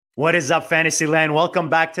What is up, Fantasyland? Welcome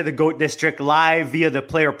back to the GOAT District live via the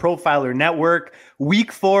Player Profiler Network.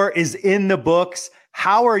 Week 4 is in the books.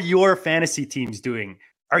 How are your fantasy teams doing?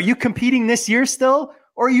 Are you competing this year still,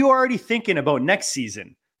 or are you already thinking about next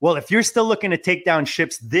season? Well, if you're still looking to take down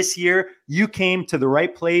ships this year, you came to the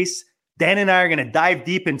right place. Dan and I are going to dive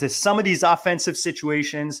deep into some of these offensive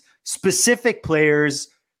situations, specific players.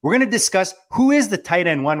 We're going to discuss who is the tight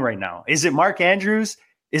end one right now. Is it Mark Andrews?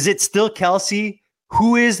 Is it still Kelsey?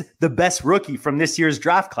 Who is the best rookie from this year's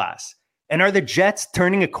draft class? And are the Jets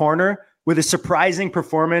turning a corner with a surprising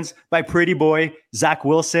performance by pretty boy Zach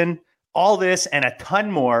Wilson? All this and a ton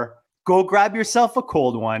more. Go grab yourself a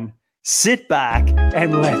cold one, sit back,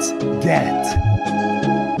 and let's get.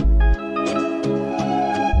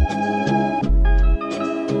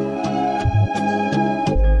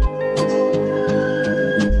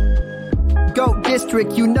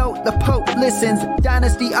 District, you know the Pope listens.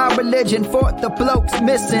 Dynasty, our religion, for the blokes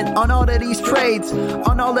missing. On all of these trades,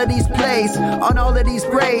 on all of these plays, on all of these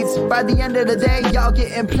grades. By the end of the day, y'all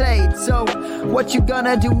getting played. So, what you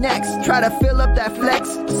gonna do next? Try to fill up that flex?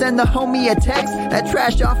 Send the homie a text? That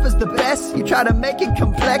trash offer's the best? You try to make it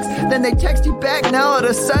complex, then they text you back. Now all of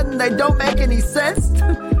a sudden, they don't make any sense.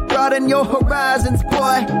 Broaden your horizons,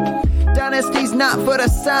 boy. Dynasty's not for the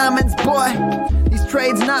Simons, boy. These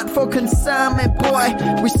trades not for consignment, boy.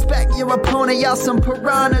 Respect your opponent, y'all some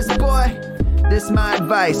piranhas, boy. This my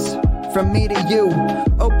advice from me to you.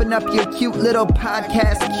 Open up your cute little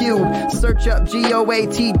podcast queue. Search up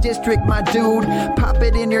GOAT District, my dude. Pop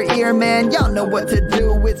it in your ear, man. Y'all know what to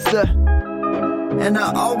do. It's the... And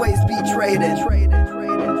I always be traded.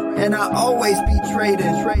 And I always be traded.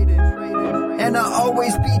 And I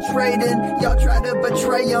always be trading. Y'all try to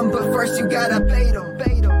betray them, but first you gotta bait them.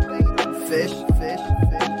 Fish.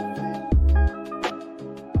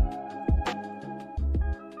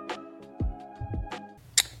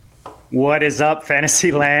 What is up,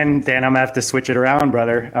 Fantasyland? Dan, I'm gonna have to switch it around,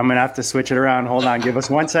 brother. I'm gonna have to switch it around. Hold on, give us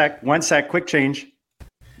one sec. Quick change.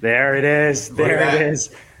 There it is. There it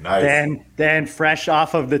is. Nice. Dan, fresh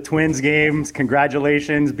off of the Twins games.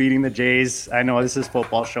 Congratulations, beating the Jays. I know this is a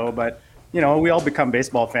football show, but we all become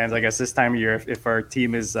baseball fans, I guess, this time of year if our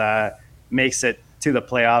team makes it to the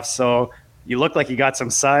playoffs. So you look like you got some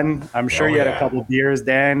sun. I'm sure you had a couple beers,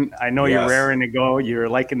 Dan. I know you're raring to go. You're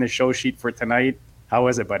liking the show sheet for tonight. How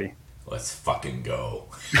was it, buddy? Let's fucking go.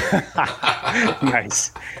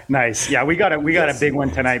 Nice. Yeah, we got a big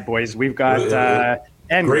one tonight, boys. We've got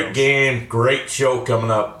great game, great show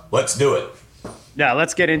coming up. Let's do it. Yeah,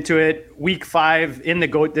 let's get into it. Week 5 in the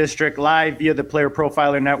GOAT District live via the Player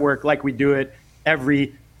Profiler Network, like we do it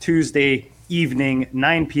every Tuesday evening,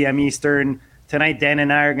 9 p.m. Eastern. Tonight, Dan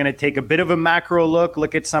and I are going to take a bit of a macro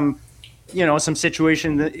look at some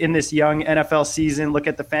situations in this young NFL season, look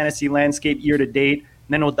at the fantasy landscape year to date,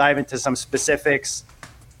 and then we'll dive into some specifics.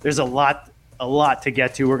 There's a lot to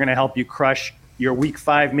get to. We're going to help you crush your Week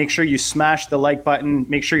 5. Make sure you smash the like button.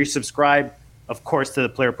 Make sure you subscribe, of course, to the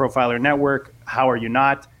Player Profiler Network. How are you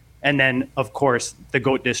not? And then, of course, the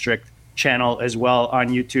GOAT District channel as well on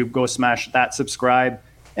YouTube. Go smash that subscribe.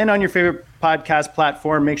 And on your favorite podcast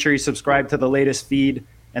platform, make sure you subscribe to the latest feed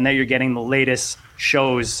and that you're getting the latest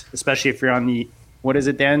shows, especially if you're on the, what is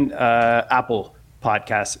it, Dan? Apple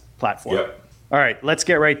podcast platform. Yep. All right, let's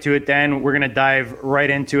get right to it, Dan. We're going to dive right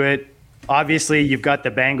into it. Obviously, you've got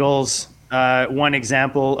the Bengals. One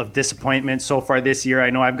example of disappointment so far this year.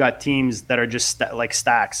 I know I've got teams that are just like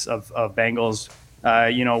stacks of Bengals,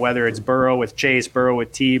 whether it's Burrow with Chase, Burrow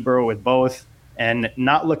with T, Burrow with both, and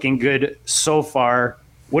not looking good so far.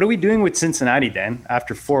 What are we doing with Cincinnati, Dan?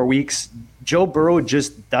 After 4 weeks, Joe Burrow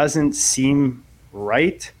just doesn't seem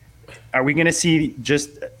right. Are we going to see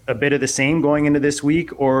just a bit of the same going into this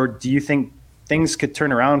week, or do you think things could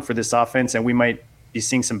turn around for this offense and we might be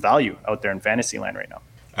seeing some value out there in fantasy land right now?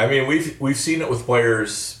 I mean, we've seen it with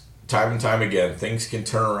players time and time again. Things can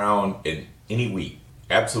turn around in any week.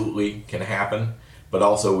 Absolutely can happen. But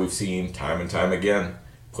also we've seen time and time again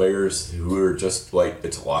players who are just like,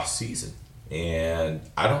 it's a lost season. And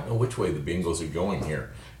I don't know which way the Bengals are going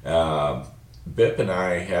here. Bip and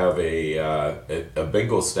I have a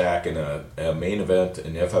Bengals stack in a main event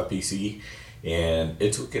in FFPC, and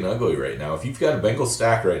it's looking ugly right now. If you've got a Bengals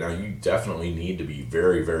stack right now, you definitely need to be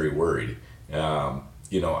very, very worried. I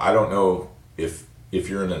don't know if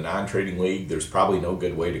you're in a non-trading league, there's probably no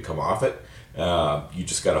good way to come off it. You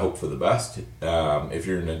just got to hope for the best. If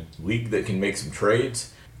you're in a league that can make some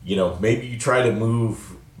trades, maybe you try to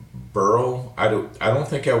move Burrow. I don't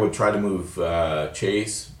think I would try to move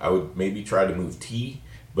Chase. I would maybe try to move T,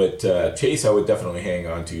 but Chase I would definitely hang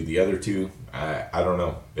on to. The other two, I don't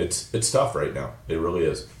know. It's tough right now. It really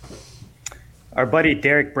is. Our buddy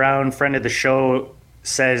Derek Brown, friend of the show,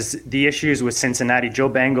 says the issues with Cincinnati, Joe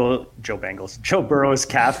Burrow's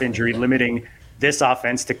calf injury limiting this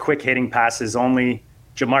offense to quick hitting passes only.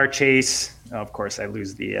 Jamar Chase, of course, I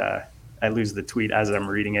lose the tweet as I'm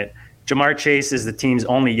reading it. Jamar Chase is the team's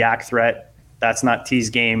only yak threat. That's not T's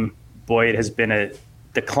game. Boyd has been a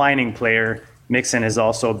declining player. Mixon has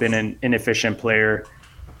also been an inefficient player.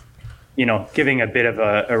 You know, giving a bit of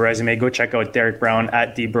a resume. Go check out Derek Brown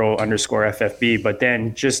at @dbro_FFB. But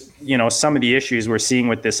then just, you know, some of the issues we're seeing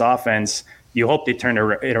with this offense, you hope they turn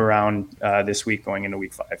it around this week going into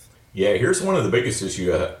week 5. Yeah, here's one of the biggest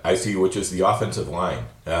issues I see, which is the offensive line.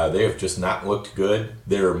 They have just not looked good.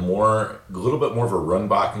 They're a little bit more of a run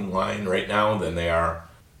blocking line right now than they are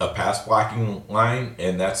a pass blocking line,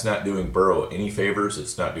 and that's not doing Burrow any favors.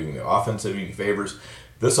 It's not doing the offense any favors.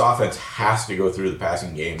 This offense has to go through the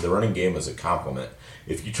passing game. The running game is a complement.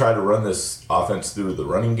 If you try to run this offense through the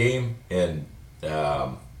running game and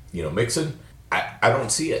Mixon, I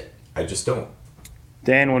don't see it. I just don't.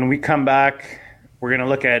 Dan, when we come back, we're going to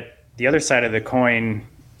look at the other side of the coin,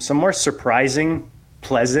 some more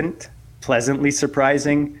pleasantly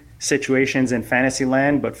surprising situations in fantasy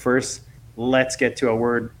land. But first, let's get to a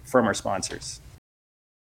word from our sponsors.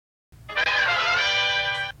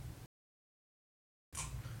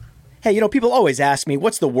 Hey, people always ask me,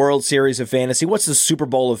 what's the World Series of Fantasy? What's the Super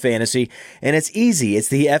Bowl of Fantasy? And it's easy. It's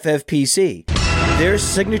the FFPC. Their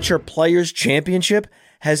signature Players Championship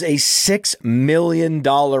has a $6 million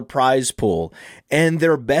prize pool, and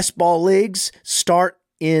their best ball leagues start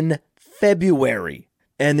in February.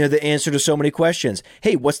 And they're the answer to so many questions.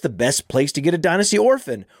 Hey, what's the best place to get a Dynasty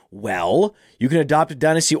Orphan? Well, you can adopt a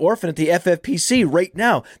Dynasty Orphan at the FFPC right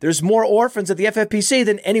now. There's more orphans at the FFPC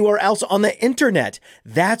than anywhere else on the internet.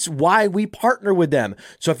 That's why we partner with them.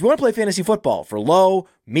 So if you want to play fantasy football for low,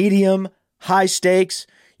 medium, high stakes,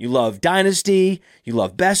 you love Dynasty, you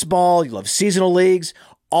love best ball, you love seasonal leagues,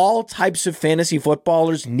 all types of fantasy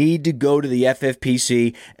footballers need to go to the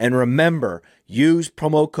FFPC. And remember, use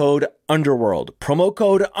promo code Underworld. Promo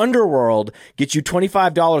code Underworld gets you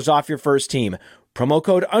 $25 off your first team. Promo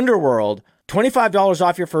code Underworld, $25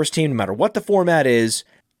 off your first team, no matter what the format is,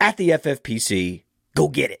 at the FFPC. Go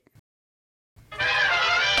get it.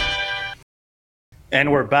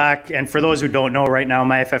 And we're back. And for those who don't know, right now,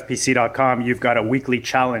 myffpc.com, you've got a weekly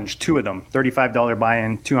challenge, 2 of them, $35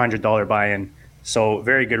 buy-in, $200 buy-in. So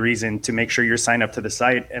very good reason to make sure you're signed up to the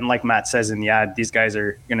site. And like Matt says in the ad, these guys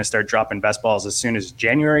are going to start dropping best balls as soon as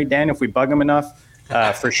January, Dan, if we bug them enough.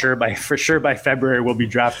 For sure by February, we'll be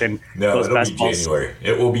drafting those best balls. January.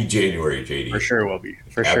 It will be January, JD. For sure will be.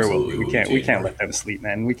 We can't let them sleep,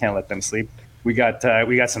 man. We can't let them sleep. We got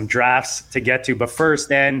some drafts to get to. But first,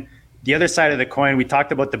 Dan, the other side of the coin, we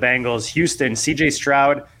talked about the Bengals. Houston, CJ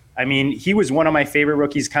Stroud. I mean, he was one of my favorite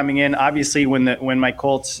rookies coming in. Obviously, when my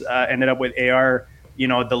Colts ended up with AR,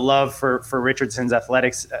 the love for Richardson's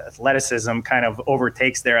athleticism kind of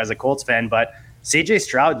overtakes there as a Colts fan. But CJ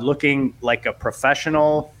Stroud looking like a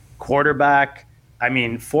professional quarterback. I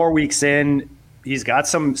mean, 4 weeks in, he's got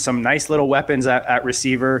some nice little weapons at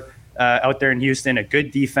receiver out there in Houston. A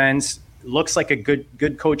good defense, looks like a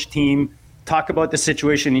good coach team. Talk about the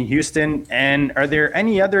situation in Houston, and are there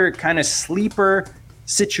any other kind of sleeper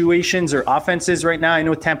situations or offenses right now? I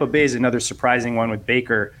know Tampa Bay is another surprising one with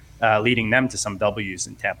Baker leading them to some W's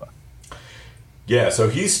in Tampa. Yeah, so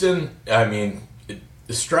Houston, I mean,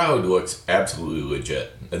 Stroud looks absolutely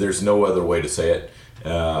legit. There's no other way to say it.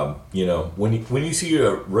 When you see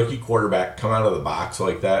a rookie quarterback come out of the box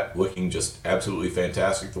like that, looking just absolutely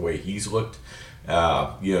fantastic the way he's looked,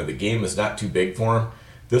 the game is not too big for him.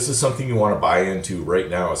 This is something you want to buy into right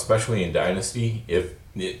now, especially in Dynasty.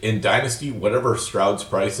 In Dynasty, whatever Stroud's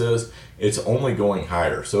price is, it's only going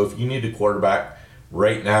higher. So if you need a quarterback,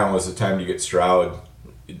 right now is the time to get Stroud.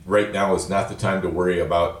 Right now is not the time to worry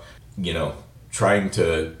about, trying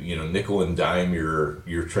to, nickel and dime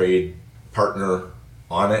your trade partner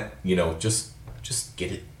on it. Just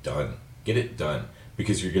get it done. Get it done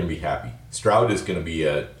because you're going to be happy. Stroud is going to be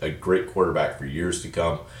a great quarterback for years to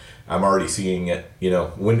come. I'm already seeing it.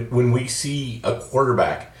 When we see a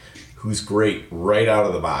quarterback who's great right out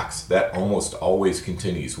of the box, that almost always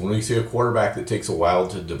continues. When we see a quarterback that takes a while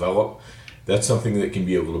to develop, that's something that can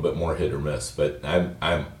be a little bit more hit or miss. But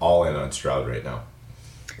I'm all in on Stroud right now.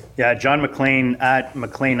 Yeah, John McClain at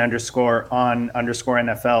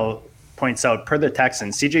McClain_on_NFL points out, per the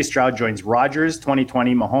Texans, CJ Stroud joins Rodgers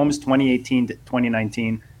 2020, Mahomes 2018 to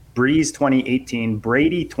 2019, Breeze 2018,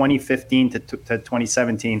 Brady 2015 to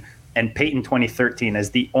 2017, and Peyton 2013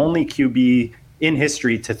 as the only QB in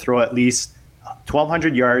history to throw at least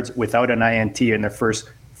 1,200 yards without an INT in their first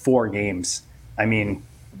 4 games. I mean,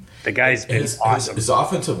 The guy's been awesome. His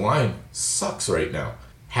offensive line sucks right now.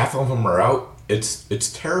 Half of them are out.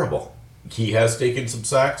 It's terrible. He has taken some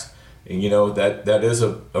sacks, and that is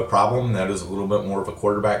a problem. That is a little bit more of a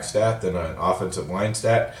quarterback stat than an offensive line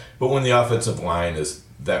stat. But when the offensive line is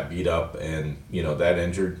that beat up and that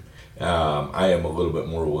injured, I am a little bit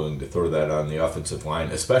more willing to throw that on the offensive line,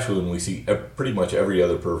 especially when we see pretty much every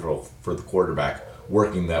other peripheral for the quarterback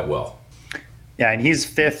working that well. Yeah, and he's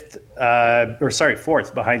fourth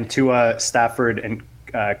behind Tua, Stafford, and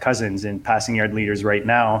Cousins in passing yard leaders right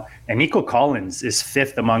now. And Nico Collins is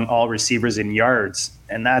fifth among all receivers in yards.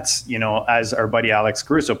 And that's, as our buddy Alex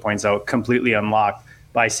Caruso points out, completely unlocked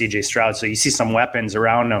by CJ Stroud. So you see some weapons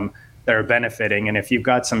around him that are benefiting. And if you've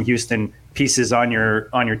got some Houston pieces on your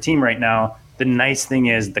team right now, the nice thing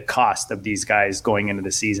is the cost of these guys going into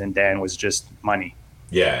the season, Dan, was just money.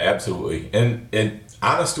 Yeah, absolutely. And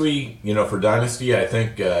honestly, for Dynasty, I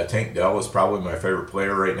think Tank Dell is probably my favorite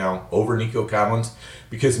player right now over Nico Collins,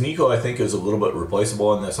 because Nico, I think, is a little bit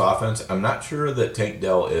replaceable in this offense. I'm not sure that Tank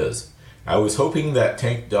Dell is. I was hoping that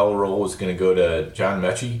Tank Dell role was going to go to John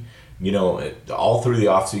Mechie. All through the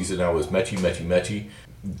offseason, I was Mechie.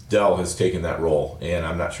 Dell has taken that role, and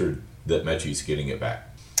I'm not sure that Mechie's getting it back.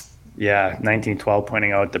 Yeah, 1912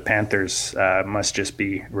 pointing out the Panthers must just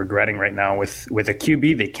be regretting right now with a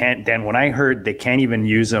QB. They can't, Dan, when I heard they can't even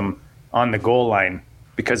use him on the goal line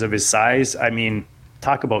because of his size, I mean,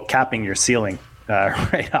 talk about capping your ceiling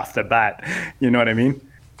right off the bat. You know what I mean?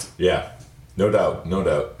 Yeah, no doubt.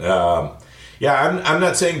 I'm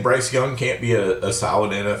not saying Bryce Young can't be a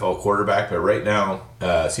solid NFL quarterback, but right now,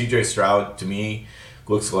 CJ Stroud, to me,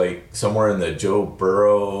 looks like somewhere in the Joe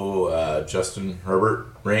Burrow, Justin Herbert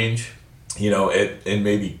range, and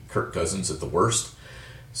maybe Kirk Cousins at the worst.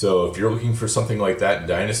 So if you're looking for something like that in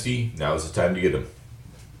Dynasty, now's the time to get him.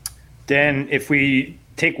 Dan, if we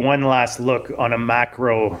take one last look on a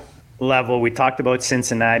macro level, we talked about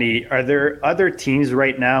Cincinnati. Are there other teams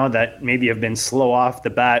right now that maybe have been slow off the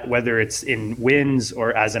bat, whether it's in wins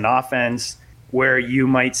or as an offense, where you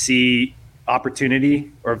might see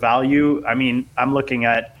opportunity or value? I mean, I'm looking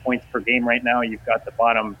at points per game right now. You've got the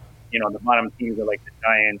bottom teams are like the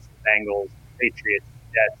Giants, the Bengals, the Patriots,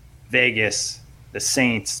 the Jets, Vegas, the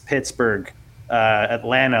Saints, Pittsburgh,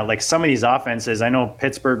 Atlanta. Like some of these offenses, I know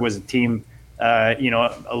Pittsburgh was a team, a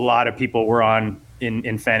lot of people were on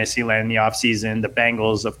in fantasy land in the offseason. The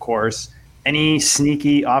Bengals, of course. Any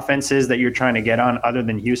sneaky offenses that you're trying to get on other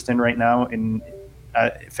than Houston right now in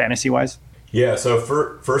fantasy-wise? Yeah, so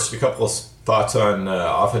first, a couple of thoughts on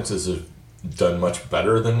offenses have done much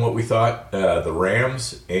better than what we thought. The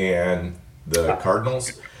Rams and the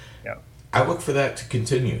Cardinals. Yeah. I look for that to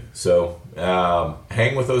continue. So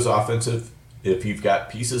hang with those offensive. If you've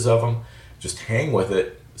got pieces of them, just hang with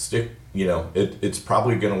it. Stick. It's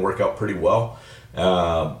probably going to work out pretty well.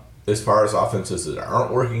 As far as offenses that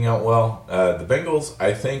aren't working out well, the Bengals,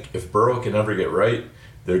 I think if Burrow can ever get right,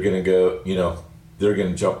 they're going to go, they're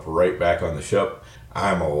going to jump right back on the ship.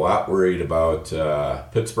 I'm a lot worried about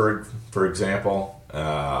Pittsburgh, for example.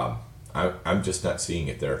 I'm just not seeing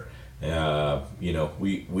it there.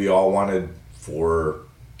 We all wanted for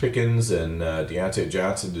Pickens and Deontay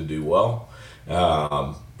Johnson to do well.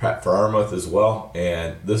 Pat Freiermuth as well,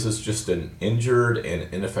 and this is just an injured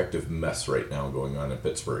and ineffective mess right now going on in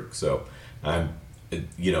Pittsburgh. So,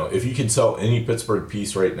 if you can sell any Pittsburgh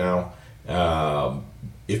piece right now,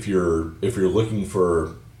 if you're looking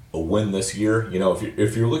for a win this year,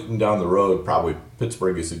 if you're looking down the road, probably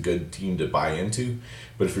Pittsburgh is a good team to buy into.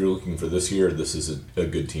 But if you're looking for this year, this is a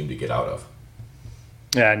good team to get out of.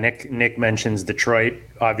 Yeah, Nick mentions Detroit,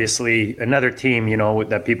 obviously another team,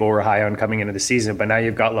 that people were high on coming into the season. But now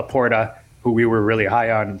you've got Laporta, who we were really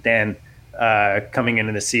high on, Dan, coming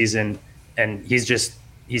into the season, and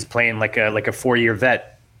he's playing like a 4-year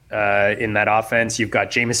vet in that offense. You've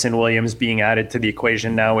got Jameson Williams being added to the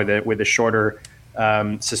equation now with a shorter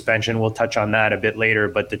suspension. We'll touch on that a bit later.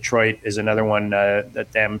 But Detroit is another one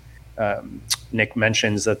that Nick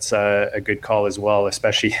mentions that's a good call as well,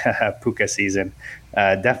 especially Puka season.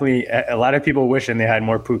 Definitely a lot of people wishing they had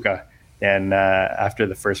more Puka than after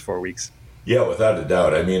the first 4 weeks. Yeah, without a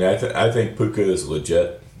doubt. I mean, I think Puka is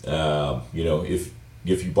legit. If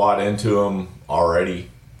you bought into him already,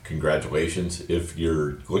 congratulations. If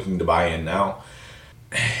you're looking to buy in now,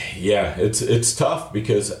 yeah, it's tough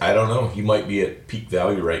because I don't know. He might be at peak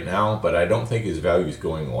value right now, but I don't think his value is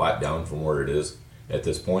going a lot down from where it is at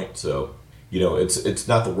this point. So, it's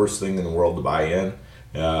not the worst thing in the world to buy in,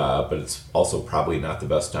 but it's also probably not the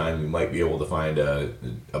best time. You might be able to find a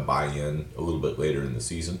buy-in a little bit later in the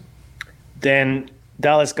season. Then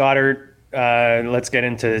Dallas Goedert, Let's get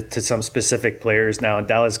into some specific players now.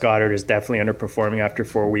 Dallas Goedert is definitely underperforming after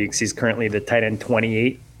 4 weeks. He's currently the tight end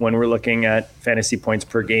 28 when we're looking at fantasy points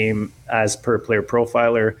per game as per Player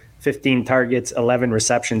Profiler. 15 targets, 11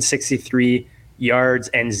 receptions, 63 yards,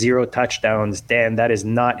 and 0 touchdowns. Dan, that is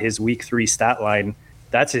not his week 3 stat line.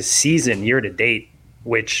 That's his season year to date,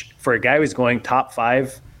 which for a guy who's going top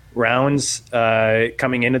 5 rounds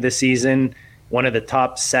coming into the season, one of the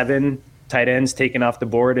top 7 tight ends taken off the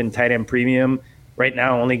board in tight end premium, right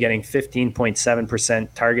now only getting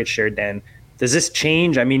 15.7% target share. Dan, does this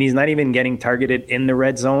change? I mean, he's not even getting targeted in the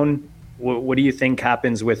red zone. What do you think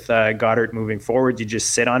happens with Goddard moving forward? Do you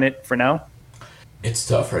just sit on it for now? It's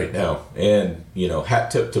tough right now. And,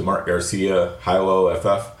 hat tip to Mark Garcia, Hilo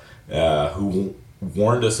FF, who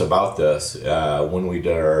warned us about this when we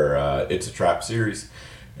did our It's a Trap series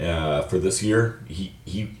for this year.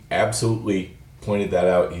 He absolutely pointed that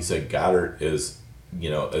out. He said Goddard is,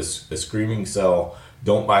 a screaming sell.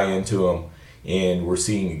 Don't buy into him. And we're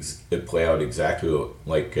seeing it play out exactly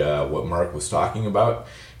like what Mark was talking about.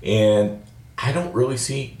 And I don't really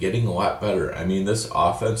see it getting a lot better. I mean, this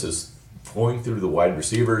offense is flowing through the wide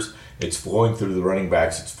receivers. It's flowing through the running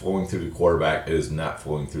backs. It's flowing through the quarterback. It is not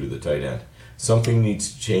flowing through the tight end. Something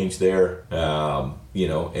needs to change there,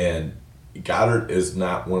 and Goddard is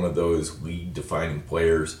not one of those league-defining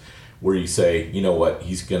players where you say, you know what,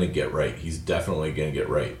 he's going to get right. He's definitely going to get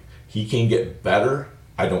right. He can get better.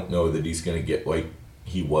 I don't know that he's going to get like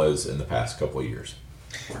he was in the past couple of years.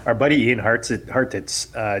 Our buddy Ian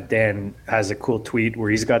Hartitz, Dan, has a cool tweet where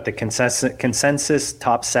he's got the consensus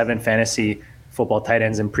top 7 fantasy football tight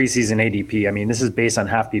ends in preseason ADP. I mean, this is based on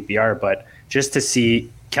half PPR, but just to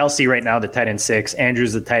see Kelsey right now, the tight end 6,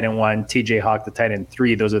 Andrews, the tight end 1, TJ Hawk, the tight end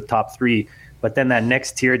 3, those are the top 3. But then that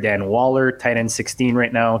next tier, Dan Waller, tight end 16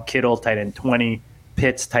 right now, Kittle, tight end 20,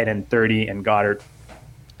 Pitts, tight end 30, and Goddard,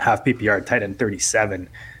 half PPR, tight end 37.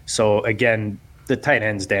 So again, the tight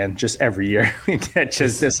ends, Dan, just every year get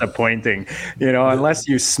just disappointing. Unless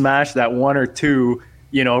you smash that 1 or 2,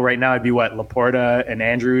 right now it'd be what, Laporta and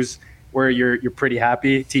Andrews, where you're pretty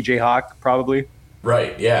happy. TJ Hawk probably.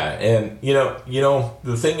 Right, yeah. And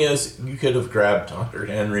the thing is, you could have grabbed Hunter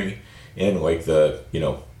Henry in like the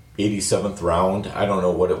 87th round. I don't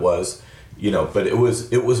know what it was, but it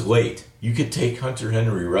was late. You could take Hunter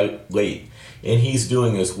Henry right late, and he's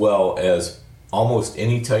doing as well as almost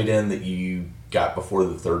any tight end that you got before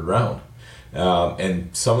the 3rd round,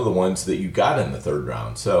 and some of the ones that you got in the 3rd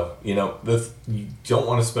round. So you don't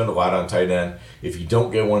want to spend a lot on tight end if you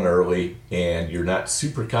don't get one early and you're not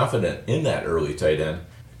super confident in that early tight end.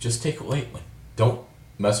 Just take a late one. Don't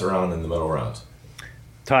mess around in the middle rounds.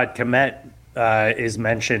 Todd Kmet is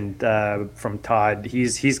mentioned from Todd.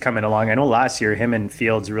 He's coming along. I know last year him and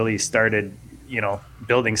Fields really started,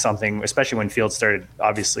 building something, especially when Fields started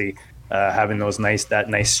obviously having that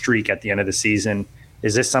nice streak at the end of the season.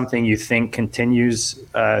 Is this something you think continues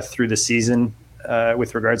through the season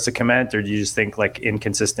with regards to Kmet, or do you just think like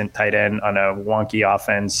inconsistent tight end on a wonky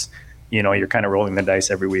offense, you're kind of rolling the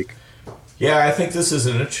dice every week? Yeah, I think this is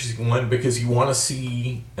an interesting one because you want to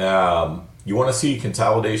see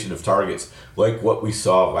consolidation of targets like what we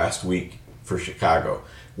saw last week for Chicago.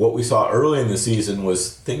 What we saw early in the season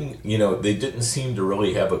was they didn't seem to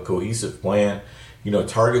really have a cohesive plan.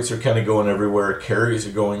 Targets are kind of going everywhere. Carries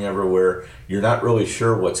are going everywhere. You're not really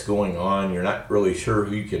sure what's going on. You're not really sure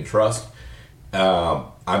who you can trust.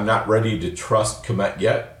 I'm not ready to trust Kmet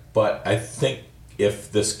yet, but I think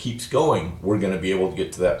if this keeps going, we're going to be able to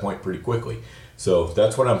get to that point pretty quickly. So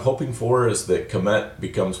that's what I'm hoping for, is that Kmet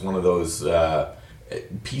becomes one of those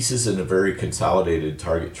pieces in a very consolidated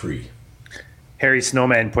target tree. Harry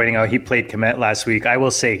Snowman pointing out he played Kmet last week. I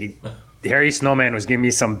will say Harry Snowman was giving me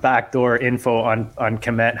some backdoor info on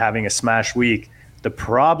Kmet having a smash week. The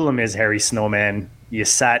problem is, Harry Snowman, you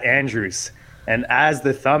sat Andrews. And as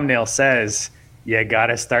the thumbnail says, you got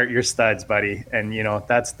to start your studs, buddy. And,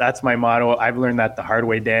 that's my motto. I've learned that the hard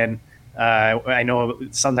way, Dan. I know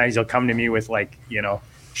sometimes you'll come to me with like,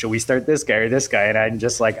 should we start this guy or this guy? And I'm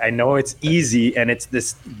just like, I know it's easy and it's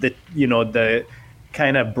the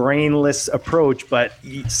kind of brainless approach, but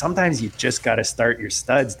sometimes you just got to start your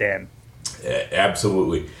studs, Dan.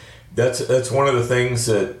 Absolutely. That's one of the things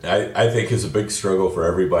that I think is a big struggle for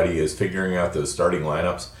everybody, is figuring out those starting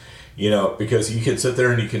lineups. Because you can sit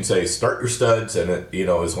there and you can say start your studs, and it,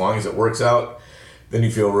 as long as it works out, then you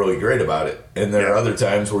feel really great about it. And there are other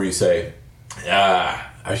times where you say,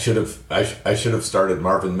 I should have started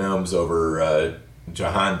Marvin Mims over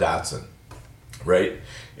Jahan Dotson, right?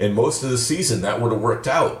 And most of the season that would have worked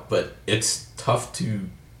out, but it's tough to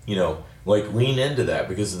lean into that,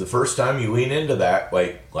 because the first time you lean into that,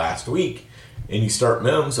 like last week, and you start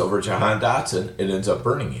Mims over Jahan Dotson, it ends up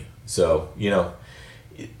burning you. So,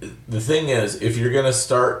 the thing is, if you're going to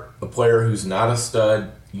start a player who's not a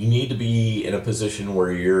stud, you need to be in a position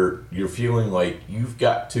where you're feeling like you've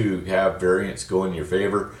got to have variance go in your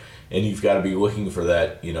favor, and you've got to be looking for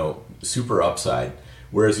that, super upside.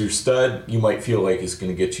 Whereas your stud, you might feel like it's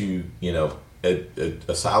going to get you,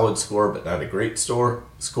 a solid score, but not a great score.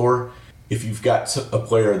 If you've got a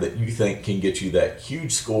player that you think can get you that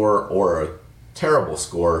huge score or a terrible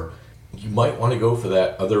score, you might want to go for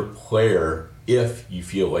that other player if you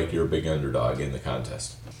feel like you're a big underdog in the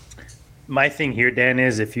contest. My thing here, Dan,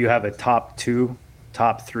 is if you have a top 2,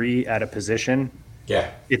 top 3 at a position,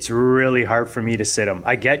 it's really hard for me to sit them.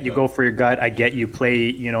 I get you go for your gut. I get you play,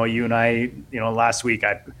 you and I, last week,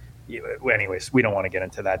 anyways, we don't want to get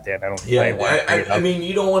into that, Dan. I mean,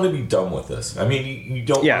 you don't want to be done with this. I mean, you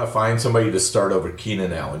don't want to find somebody to start over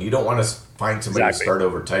Keenan Allen. You don't want to find somebody to start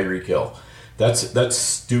over Tyreek Hill. That's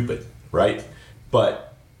stupid, right? But,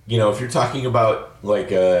 if you're talking about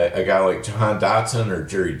like a guy like Jahan Dotson or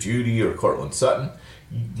Jerry Jeudy or Cortland Sutton,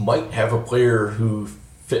 you might have a player who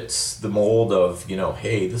fits the mold of,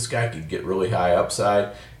 hey, this guy could get really high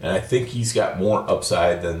upside, and I think he's got more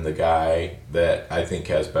upside than the guy that I think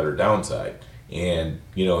has better downside. And,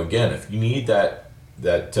 again, if you need that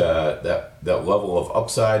level of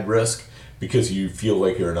upside risk because you feel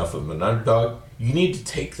like you're enough of an underdog, you need to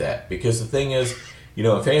take that. Because the thing is, in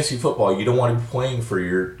fantasy football, you don't want to be playing for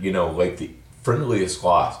your, like the friendliest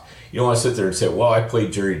loss. You don't want to sit there and say, well, I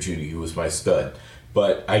played Jerry Jeudy, who was my stud,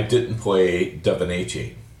 but I didn't play Devin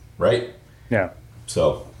Achane, right? Yeah.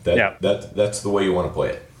 So that's the way you want to play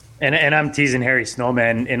it. And I'm teasing Harry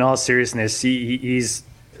Snowman. In all seriousness, he's,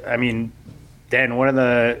 I mean, Dan,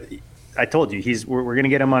 I told you, we're going to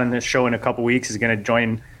get him on the show in a couple weeks. He's going to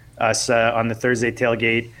join us on the Thursday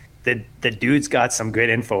tailgate. The dude's got some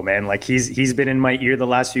good info, man. Like he's been in my ear the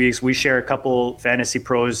last few weeks. We share a couple Fantasy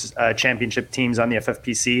Pros championship teams on the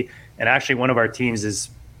FFPC, and actually one of our teams is,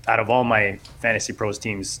 out of all my Fantasy Pros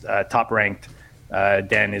teams, top ranked.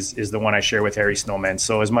 Dan is the one I share with Harry Snowman.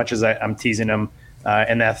 So as much as I'm teasing him,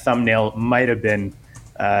 and that thumbnail might have been,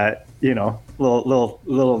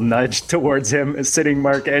 little nudge towards him sitting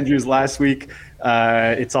Mark Andrews last week.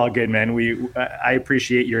 It's all good, man. I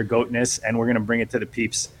appreciate your goatness, and we're gonna bring it to the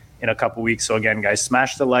peeps in a couple weeks. So again, guys,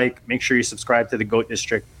 smash the like. Make sure you subscribe to the Goat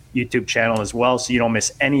District YouTube channel as well, so you don't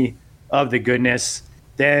miss any of the goodness.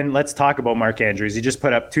 Then let's talk about Mark Andrews. He just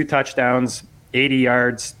put up 2 touchdowns, 80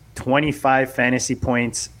 yards, 25 fantasy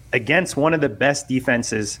points against one of the best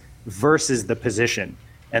defenses versus the position.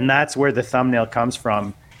 And that's where the thumbnail comes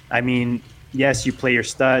from. I mean, yes, you play your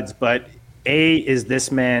studs, but A, is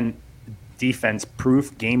this man defense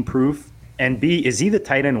proof, game proof? And B, is he the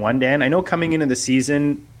tight end 1, Dan? I know coming into the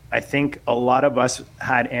season, I think a lot of us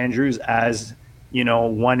had Andrews as,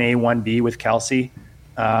 1A, 1B with Kelsey.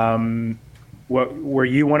 Were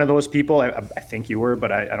you one of those people? I think you were,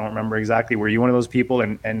 but I don't remember exactly. Were you one of those people?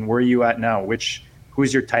 And where are you at now?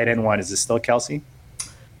 Who's your tight end 1? Is it still Kelsey?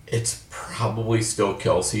 It's probably still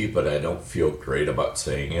Kelsey, but I don't feel great about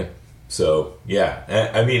saying it. So,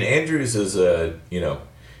 yeah. I mean, Andrews is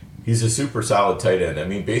he's a super solid tight end. I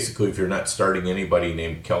mean, basically, if you're not starting anybody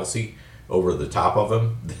named Kelsey over the top of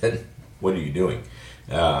him, then what are you doing?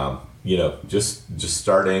 Just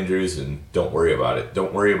start Andrews and don't worry about it.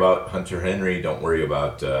 Don't worry about Hunter Henry. Don't worry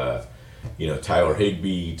about, Tyler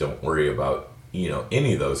Higbee. Don't worry about,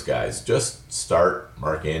 any of those guys. Just start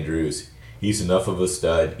Mark Andrews. He's enough of a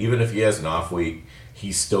stud. Even if he has an off week,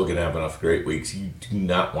 he's still going to have enough great weeks. You do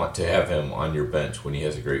not want to have him on your bench when he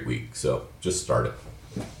has a great week. So just start it.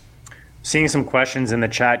 Seeing some questions in the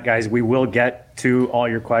chat, guys. We will get to all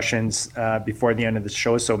your questions before the end of the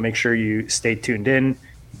show, so make sure you stay tuned in.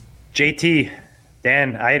 JT,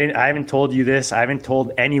 Dan, I haven't told you this. I haven't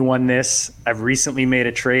told anyone this. I've recently made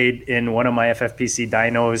a trade in one of my FFPC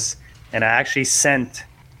dynos, and I actually sent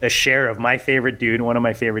a share of my favorite dude, one of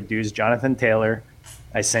my favorite dudes, Jonathan Taylor.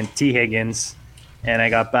 I sent T. Higgins, and I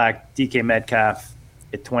got back DK Metcalf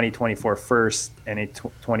at 2024 first and a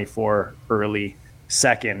 24 early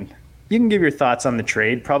second. You can give your thoughts on the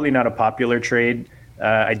trade. Probably not a popular trade.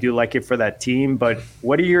 I do like it for that team, but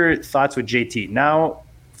what are your thoughts with JT? Now,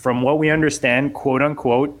 from what we understand, quote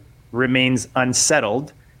unquote, remains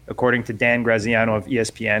unsettled, according to Dan Graziano of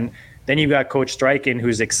ESPN. Then you've got Coach Stryken,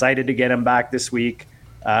 who's excited to get him back this week.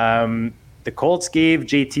 The Colts gave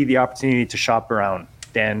JT the opportunity to shop around,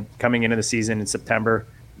 Dan, coming into the season in September.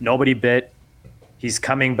 Nobody bit. He's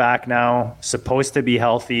coming back now, supposed to be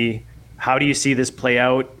healthy. How do you see this play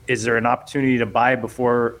out? Is there an opportunity to buy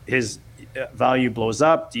before his value blows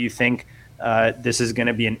up? Do you think this is going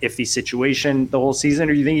to be an iffy situation the whole season,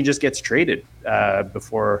 or do you think he just gets traded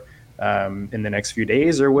before in the next few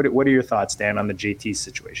days? Or what are your thoughts, Dan, on the JT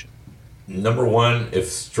situation? Number one, if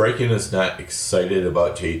Strachan is not excited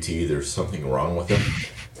about JT, there's something wrong with him.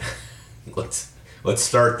 Let's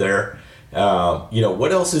start there.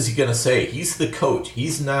 What else is he going to say? He's the coach.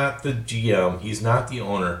 He's not the GM. He's not the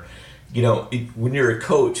owner. When you're a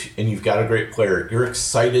coach and you've got a great player, you're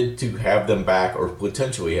excited to have them back or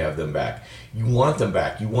potentially have them back. You want them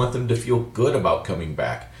back. You want them to feel good about coming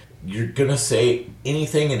back. You're going to say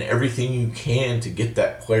anything and everything you can to get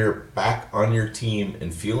that player back on your team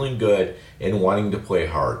and feeling good and wanting to play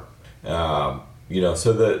hard. So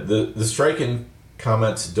the striking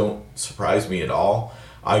comments don't surprise me at all.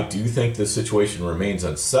 I do think the situation remains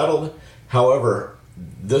unsettled. However,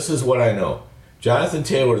 this is what I know. Jonathan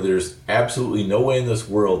Taylor, there's absolutely no way in this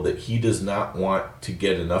world that he does not want to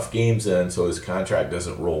get enough games in so his contract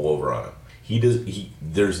doesn't roll over on him.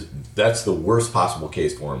 That's the worst possible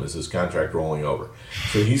case for him, is his contract rolling over.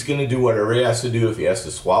 So he's going to do whatever he has to do. If he has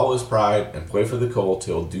to swallow his pride and play for the Colts,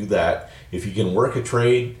 he'll do that. If he can work a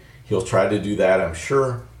trade, he'll try to do that, I'm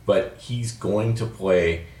sure. But he's going to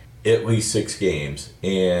play at least 6 games,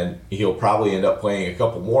 and he'll probably end up playing a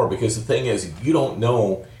couple more, because the thing is, you don't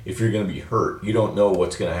know if you're going to be hurt. You don't know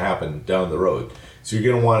what's going to happen down the road. So you're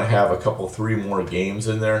going to want to have a couple, 3 more games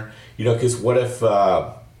in there. Because what if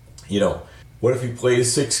he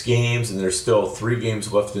plays 6 games and there's still 3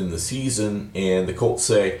 games left in the season, and the Colts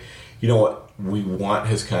say, you know what, we want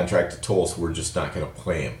his contract to toll, so we're just not going to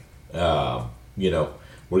play him.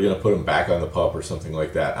 We're going to put him back on the pup or something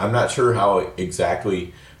like that. I'm not sure how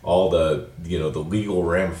exactly all the legal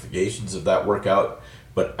ramifications of that work out,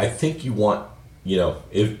 but I think you want,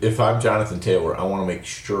 if I'm Jonathan Taylor, I want to make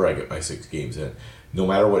sure I get my 6 games in, no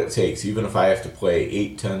matter what it takes. Even if I have to play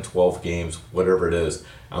 8, 10, 12 games, whatever it is,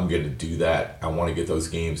 I'm going to do that. I want to get those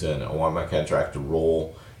games in. I want my contract to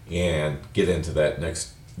roll and get into that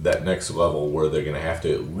next level where they're going to have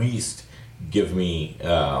to at least give me,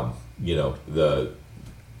 sorry,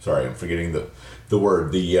 I'm forgetting the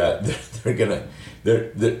word.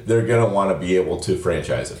 They're gonna want to be able to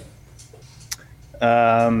franchise it.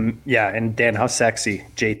 And Dan, how sexy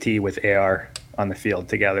JT with AR on the field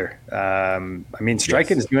together.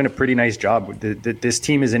 Strachan is doing a pretty nice job. This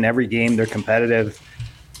team is in every game. They're competitive.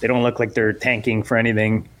 They don't look like they're tanking for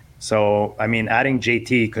anything. So, adding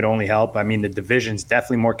JT could only help. The division's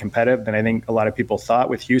definitely more competitive than I think a lot of people thought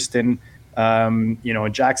with Houston.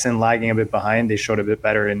 Jackson lagging a bit behind. They showed a bit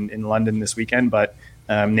better in London this weekend, but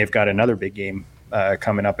they've got another big game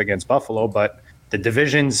coming up against Buffalo. But the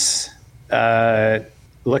division's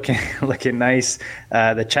looking nice.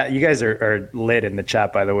 The chat, you guys are lit in the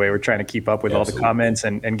chat, by the way. We're trying to keep up with all the comments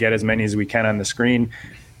and get as many as we can on the screen.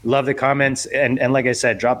 Love the comments. And like I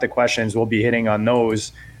said, drop the questions. We'll be hitting on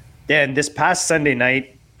those. Dan, this past Sunday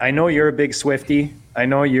night, I know you're a big Swiftie. I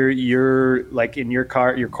know you're like in your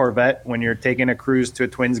car, your Corvette, when you're taking a cruise to a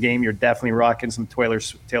Twins game, you're definitely rocking some Taylor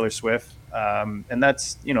Swift. And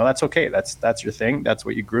that's okay. That's your thing. That's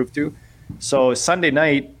what you groove to. So Sunday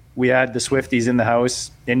night, we had the Swifties in the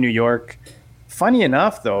house in New York. Funny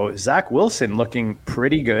enough, though, Zach Wilson looking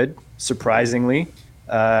pretty good, surprisingly.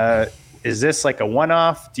 Is this like a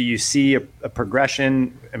one-off? Do you see a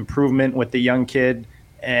progression, improvement with the young kid?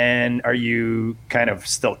 And are you kind of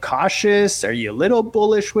still cautious? Are you a little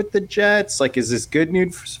bullish with the Jets? Like, is this good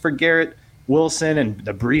news for Garrett Wilson and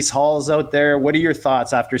the Breece Halls out there? What are your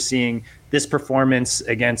thoughts after seeing this performance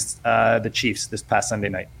against the Chiefs this past Sunday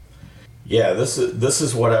night? Yeah, this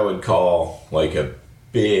is what I would call like a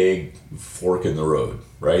big fork in the road,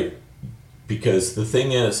 right? Because the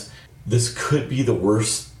thing is, this could be the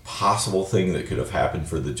worst possible thing that could have happened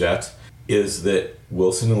for the Jets, is that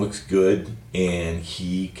Wilson looks good and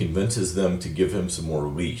he convinces them to give him some more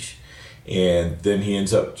leash. And then he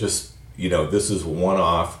ends up just, this is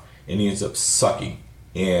one-off, and he ends up sucking.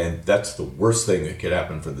 And that's the worst thing that could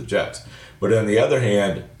happen for the Jets. But on the other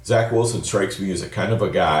hand, Zach Wilson strikes me as a kind of a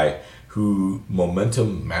guy who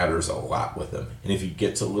momentum matters a lot with him. And if he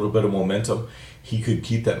gets a little bit of momentum, he could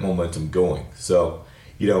keep that momentum going. So,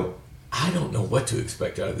 I don't know what to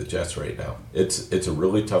expect out of the Jets right now. It's a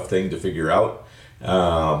really tough thing to figure out.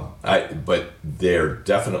 But they're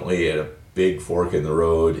definitely at a big fork in the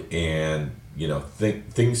road, and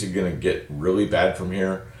things are going to get really bad from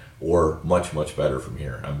here, or much, much better from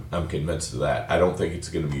here. I'm convinced of that. I don't think it's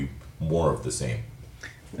going to be more of the same.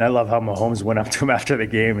 And I love how Mahomes went up to him after the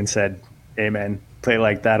game and said, "Hey man, play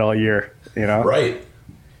like that all year." Right.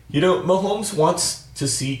 Mahomes wants to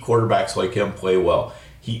see quarterbacks like him play well.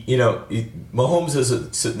 Mahomes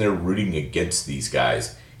isn't sitting there rooting against these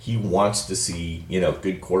guys. He wants to see,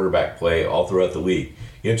 good quarterback play all throughout the league.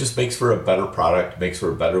 It just makes for a better product, makes for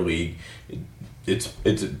a better league. It's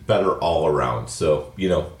better all around. So,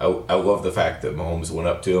 I love the fact that Mahomes went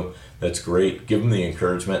up to him. That's great. Give him the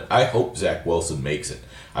encouragement. I hope Zach Wilson makes it.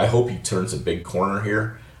 I hope he turns a big corner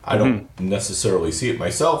here. I don't necessarily see it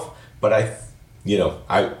myself, but I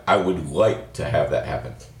would like to have that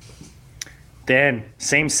happen. Dan,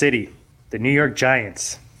 same city, the New York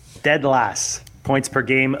Giants, dead last. Points per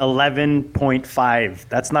game, 11.5.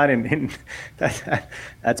 That's not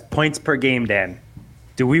that's points per game, Dan.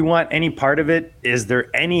 Do we want any part of it? Is there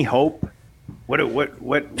any hope? What do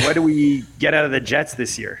we get out of the Jets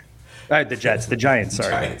this year? The Giants, sorry.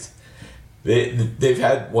 Giants. They've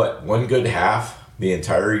had, one good half the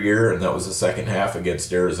entire year, and that was the second half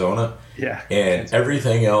against Arizona. Yeah. And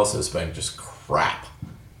everything else has been just crap.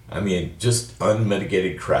 I mean, just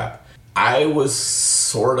unmitigated crap. I was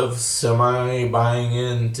sort of semi-buying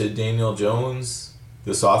into Daniel Jones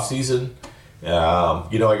this offseason. I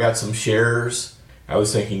got some shares. I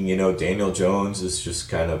was thinking, Daniel Jones is just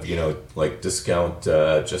kind of, like discount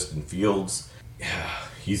Justin Fields. Yeah,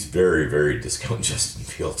 he's very, very discount Justin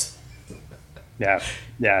Fields. Yeah.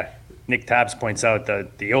 Nick Tabbs points out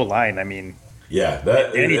the O-line, I mean. Yeah, and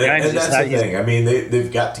that's the thing. I mean,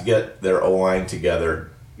 they've got to get their O-line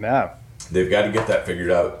together. Yeah. They've got to get that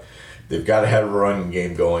figured out. They've got to have a running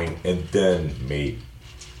game going, and then maybe.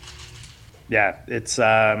 Yeah, it's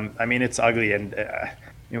it's ugly, and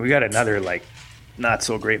we got another not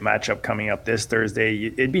so great matchup coming up this Thursday.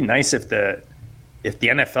 It'd be nice if the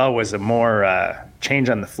NFL was a more change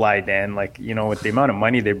on the fly, Dan. With the amount of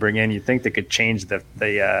money they bring in, you think they could change the.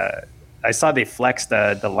 I saw they flexed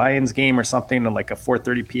the Lions game or something to a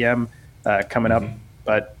 4:30 p.m. Coming up,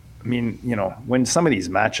 but I mean, when some of these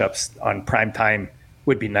matchups on prime time.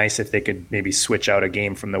 Would be nice if they could maybe switch out a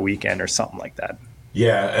game from the weekend or something like that.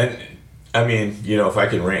 Yeah, and I mean, if I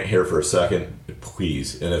can rant here for a second,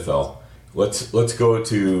 please, NFL, let's go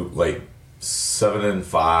to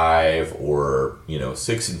 7-5 or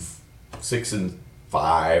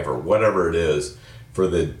 6-5 or whatever it is for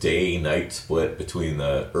the day-night split between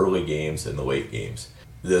the early games and the late games.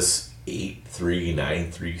 This 8-3,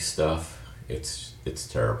 9-3 stuff, it's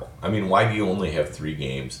terrible. I mean, why do you only have 3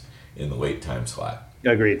 games in the late time slot?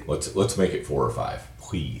 Agreed. Let's make it 4 or 5,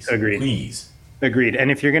 please. Agreed. Please. Agreed. And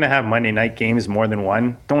if you're going to have Monday night games more than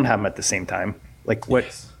one, don't have them at the same time. What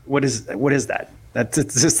is that?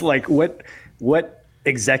 It's just what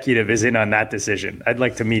executive is in on that decision? I'd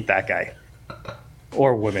like to meet that guy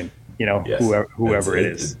or woman. Yes. Whoever it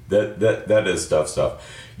is. That is tough stuff.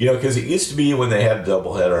 Because it used to be when they had a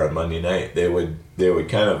doubleheader on Monday night, they would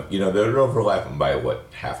kind of they would overlap them by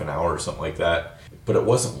half an hour or something like that. But it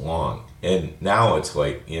wasn't long. And now it's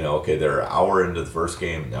okay, they're an hour into the first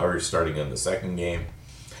game. Now you're starting on the second game.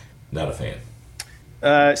 Not a fan.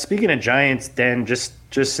 Speaking of Giants, Dan, just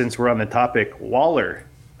since we're on the topic, Waller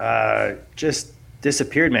just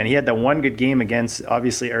disappeared, man. He had that one good game against,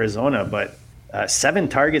 obviously, Arizona, but 7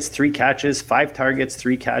 targets, 3 catches, 5 targets,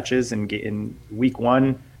 3 catches in week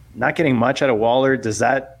 1. Not getting much out of Waller. Does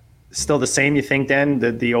that still the same, you think, Dan?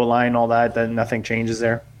 The O-line, all that nothing changes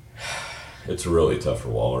there? It's really tough for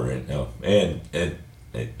Waller right now. And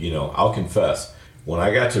I'll confess, when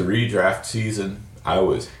I got to redraft season, I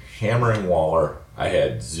was hammering Waller. I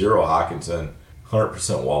had 0 Hawkinson,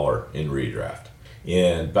 100% Waller in redraft.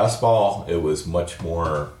 In best ball, it was much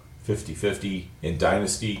more 50-50. In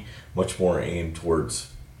Dynasty, much more aimed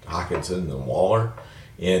towards Hawkinson than Waller.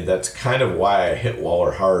 And that's kind of why I hit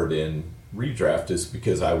Waller hard in redraft, is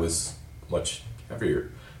because I was much heavier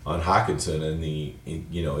on Hawkinson in the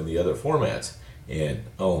other formats, and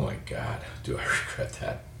oh my God, do I regret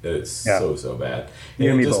that? It's so bad.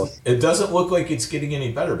 It doesn't look like it's getting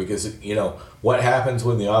any better because what happens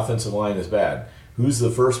when the offensive line is bad? Who's the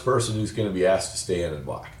first person who's going to be asked to stay in and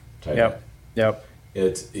block? Yep.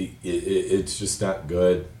 It's just not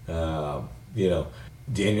good. Daniel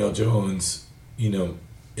Jones.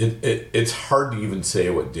 It's hard to even say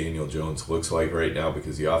what Daniel Jones looks like right now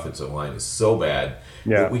because the offensive line is so bad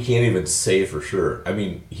that we can't even say for sure. I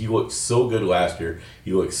mean, he looked so good last year.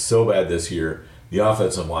 He looks so bad this year. The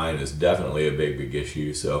offensive line is definitely a big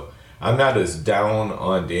issue. So I'm not as down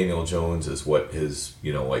on Daniel Jones as what his,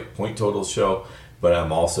 point totals show, but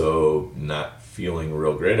I'm also not feeling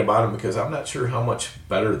real great about him because I'm not sure how much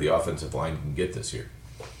better the offensive line can get this year.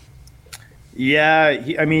 Yeah,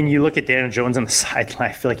 you look at Daniel Jones on the sideline.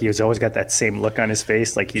 I feel like he's always got that same look on his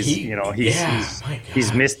face, like he's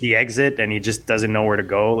missed the exit and he just doesn't know where to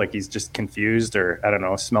go. Like he's just confused, or I don't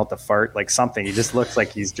know, smelt a fart, like something. He just looks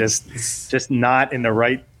like he's just not in the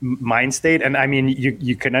right mind state. And I mean,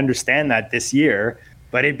 you can understand that this year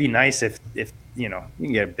But it'd be nice if you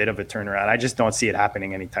can get a bit of a turnaround. I just don't see it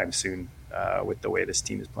happening anytime soon with the way this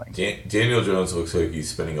team is playing. Daniel Jones looks like he's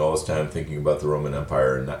spending all his time thinking about the Roman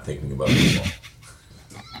Empire and not thinking about football.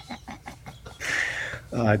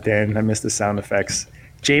 Dan, I missed the sound effects.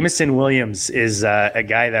 Jameson Williams is a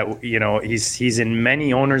guy that, he's in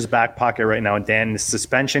many owners' back pocket right now. Dan, the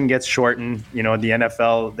suspension gets shortened. The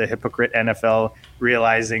NFL, the hypocrite NFL,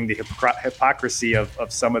 realizing the hypocrisy of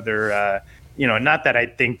some of their, not that I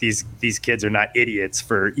think these kids are not idiots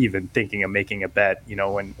for even thinking of making a bet,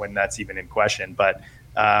 when that's even in question. But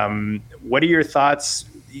what are your thoughts?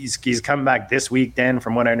 He's come back this week, Dan,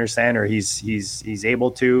 from what I understand, or he's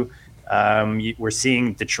able to. We're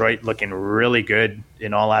seeing Detroit looking really good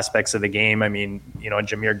in all aspects of the game. I mean,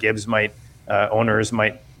 Jahmyr Gibbs owners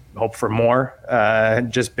might hope for more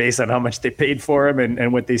just based on how much they paid for him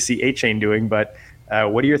and what they see A-Chain doing. But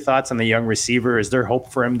what are your thoughts on the young receiver? Is there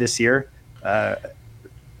hope for him this year? Yeah,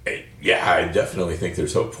 I definitely think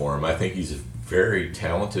there's hope for him. I think he's a very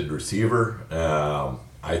talented receiver.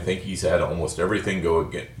 I think he's had almost everything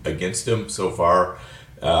go against him so far.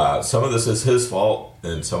 Some of this is his fault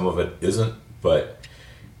and some of it isn't, but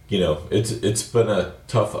it's been a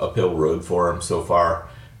tough uphill road for him so far.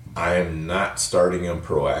 I am not starting him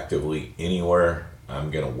proactively anywhere. I'm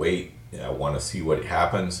going to wait. I want to see what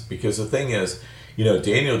happens, because the thing is,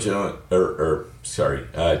 Jameson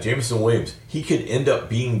Williams, he could end up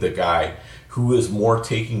being the guy who is more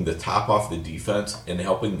taking the top off the defense and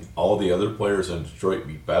helping all the other players in Detroit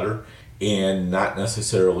be better, and not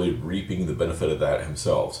necessarily reaping the benefit of that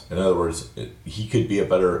himself. In other words, he could be a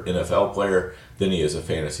better NFL player than he is a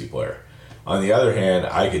fantasy player. On the other hand,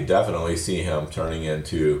 I could definitely see him turning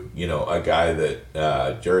into, a guy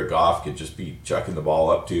that Jared Goff could just be chucking the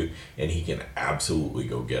ball up to, and he can absolutely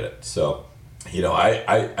go get it. So,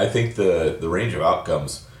 I think the range of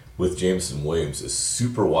outcomes with Jameson Williams is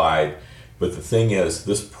super wide. But the thing is,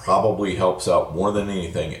 this probably helps out more than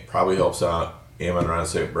anything. It probably helps out Amon-Ra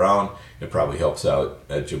St. Brown. It probably helps out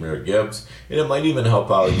Jahmyr Gibbs. And it might even help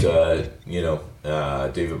out,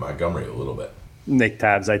 David Montgomery a little bit. Nick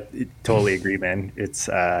Tabbs, I totally agree, man. It's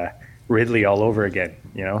Ridley all over again,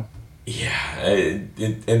 Yeah,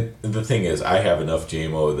 and the thing is, I have enough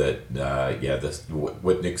JMO that,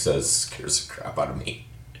 what Nick says scares the crap out of me.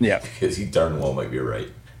 Yeah. Because he darn well might be right.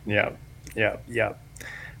 Yeah.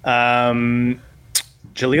 Jaleel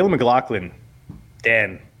McLaughlin,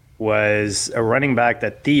 Dan, was a running back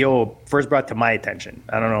that Theo first brought to my attention.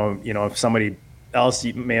 I don't know, if somebody else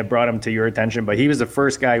may have brought him to your attention, but he was the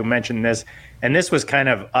first guy who mentioned this. And this was kind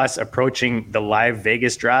of us approaching the live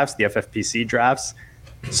Vegas drafts, the FFPC drafts.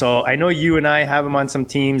 So I know you and I have him on some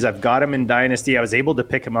teams. I've got him in Dynasty. I was able to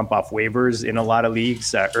pick him up off waivers in a lot of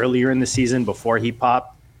leagues earlier in the season before he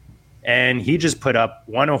popped. And he just put up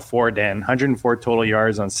 104, Dan, 104 total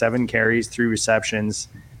yards on 7 carries, 3 receptions.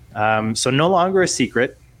 So no longer a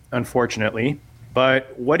secret, unfortunately.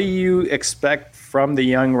 But what do you expect from the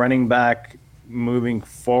young running back moving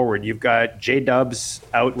forward? You've got J-Dubs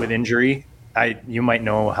out with injury. You might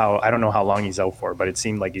know I don't know how long he's out for, but it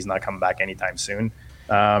seemed like he's not coming back anytime soon.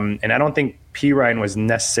 And I don't think P. Ryan was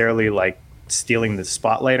necessarily like stealing the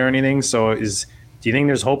spotlight or anything. So do you think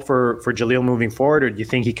there's hope for Jaleel moving forward, or do you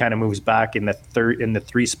think he kind of moves back in the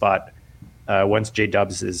 3 spot once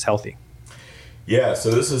J-Dubs is healthy? Yeah,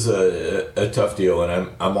 so this is a tough deal, and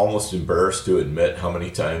I'm almost embarrassed to admit how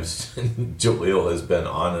many times Jaleel has been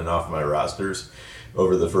on and off my rosters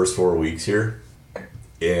over the first 4 weeks here.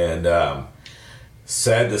 And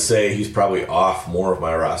sad to say, he's probably off more of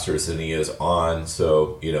my rosters than he is on.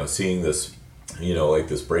 So, seeing this, like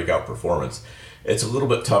this breakout performance, it's a little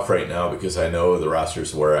bit tough right now, because I know the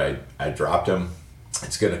rosters where I dropped him,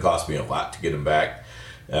 it's going to cost me a lot to get him back.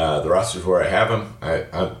 The rosters where I have him,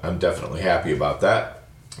 I'm definitely happy about that.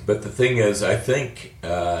 But the thing is, I think,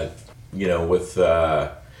 with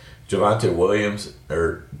Javonte Williams,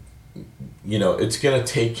 it's going to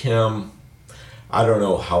take him, I don't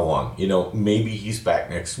know how long. Maybe he's back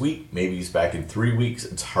next week. Maybe he's back in 3 weeks.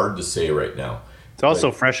 It's hard to say right now. It's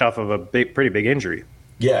also fresh off of a pretty big injury.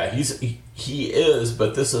 Yeah, he is,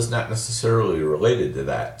 but this is not necessarily related to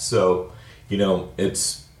that. So,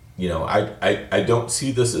 it's, I don't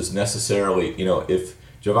see this as necessarily, if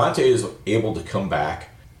Javonte is able to come back,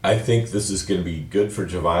 I think this is going to be good for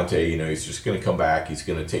Javonte. He's just going to come back. He's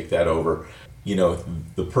going to take that over.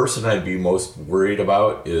 The person I'd be most worried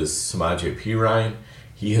about is Samaje Perine.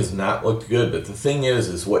 He has not looked good, but the thing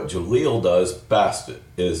is what Jaleel does best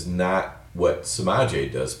is not what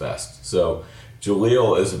Samaje does best. So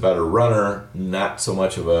Jaleel is a better runner, not so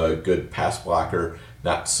much of a good pass blocker,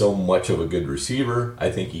 not so much of a good receiver. I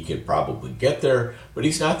think he can probably get there, but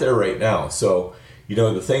he's not there right now. So,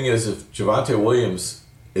 The thing is, if Javonte Williams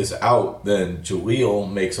is out, then Jaleel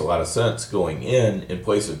makes a lot of sense going in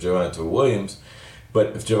place of Javonte Williams.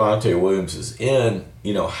 But if Javonte Williams is in,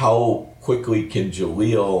 how quickly can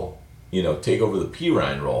Jaleel, take over the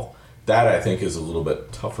Pirine role? That, I think, is a little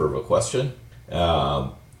bit tougher of a question.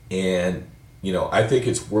 I think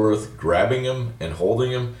it's worth grabbing him and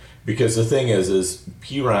holding him, because the thing is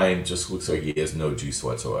Pirine just looks like he has no juice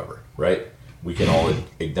whatsoever, right? We can all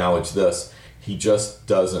acknowledge this. He just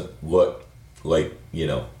doesn't look like,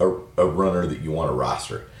 a runner that you want to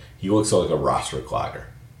roster. He looks like a roster clogger.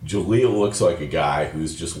 Jaleel looks like a guy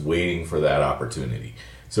who's just waiting for that opportunity.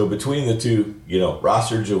 So between the two,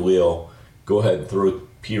 roster Jaleel, go ahead and throw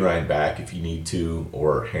Pirine back if you need to,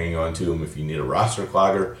 or hang on to him if you need a roster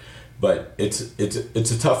clogger. But it's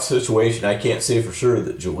a tough situation. I can't say for sure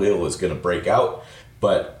that Jaleel is going to break out,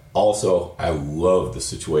 but also I love the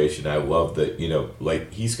situation. I love that,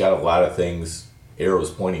 he's got a lot of things, arrows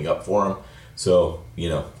pointing up for him. So,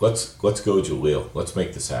 let's go Jaleel. Let's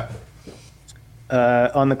make this happen.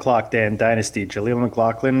 On the clock, Dan, Dynasty, Jaleel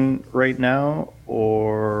McLaughlin right now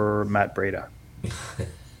or Matt Breida?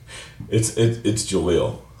 It's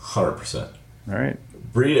Jaleel, 100%. All right.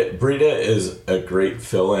 Breida is a great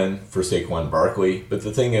fill-in for Saquon Barkley, but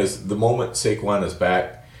the thing is, the moment Saquon is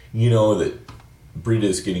back, that Breida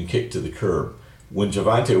is getting kicked to the curb. When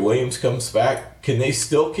Javonte Williams comes back, can they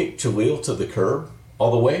still kick Jaleel to the curb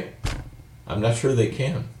all the way? I'm not sure they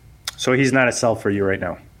can. So he's not a sell for you right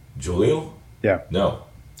now? Jaleel? Yeah. No.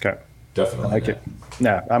 Okay. Definitely. I like it.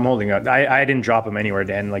 Yeah, I'm holding up. I didn't drop him anywhere,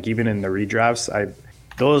 Dan. Like, even in the redrafts,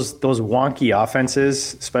 those wonky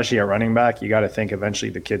offenses, especially a running back, you got to think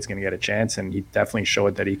eventually the kid's going to get a chance, and he definitely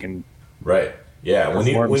showed that he can. Right. Yeah.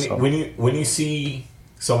 When you see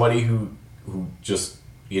somebody who just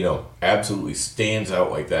absolutely stands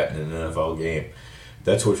out like that in an NFL game,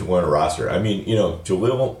 that's what you want to roster. I mean,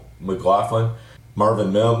 Jaleel McLaughlin,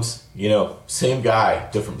 Marvin Mims, same guy,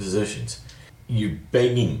 different positions. You're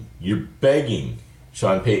begging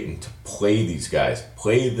Sean Payton to play these guys.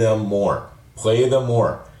 Play them more.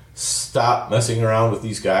 Stop messing around with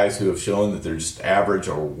these guys who have shown that they're just average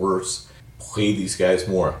or worse. Play these guys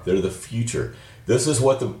more. They're the future. This is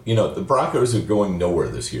what the Broncos are going nowhere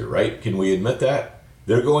this year, right? Can we admit that?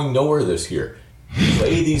 They're going nowhere this year.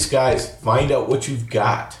 Play these guys. Find out what you've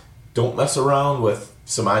got. Don't mess around with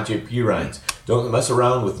Samaje Perines. Don't mess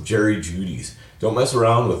around with Jerry Jeudy's. Don't mess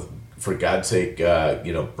around with, for God's sake,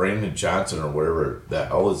 Brandon Johnson or whatever the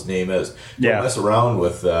hell his name is. Don't mess around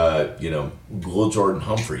with, Will Jordan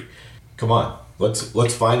Humphrey. Come on,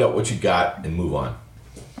 let's find out what you got and move on.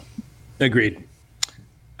 Agreed.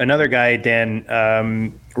 Another guy,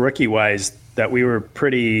 Dan, rookie-wise, that we were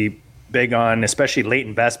pretty big on, especially late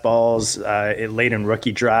in best balls, late in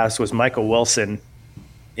rookie drafts, was Michael Wilson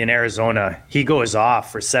in Arizona. He goes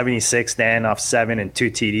off for 76, Dan, off 7 and 2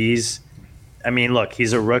 TDs. I mean, look,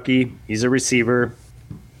 he's a rookie. He's a receiver.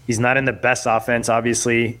 He's not in the best offense,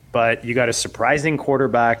 obviously, but you got a surprising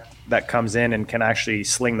quarterback that comes in and can actually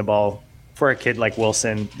sling the ball for a kid like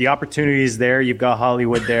Wilson. The opportunity is there. You've got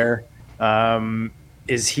Hollywood there.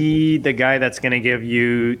 Is he the guy that's going to give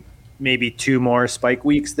you maybe 2 more spike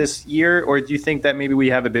weeks this year, or do you think that maybe we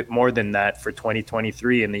have a bit more than that for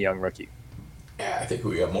 2023 in the young rookie? Yeah, I think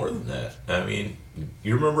we got more than that. I mean,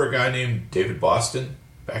 you remember a guy named David Boston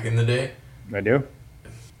back in the day? I do.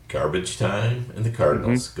 Garbage time and the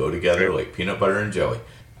Cardinals go together like peanut butter and jelly.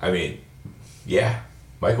 I mean, yeah,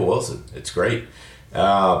 Michael Wilson, it's great.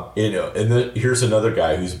 Here's another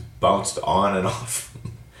guy who's bounced on and off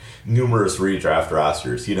numerous redraft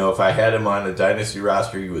rosters. If I had him on a dynasty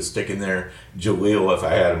roster, he was sticking there. Jaleel, if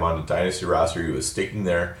I had him on a dynasty roster, he was sticking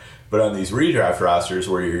there. But on these redraft rosters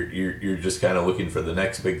where you're just kind of looking for the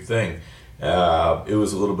next big thing, it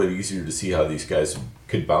was a little bit easier to see how these guys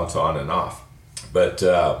could bounce on and off. But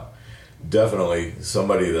definitely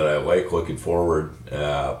somebody that I like looking forward.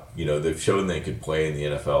 They've shown they can play in the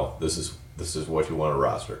NFL. This is what you want to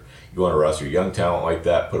roster. You want to roster young talent like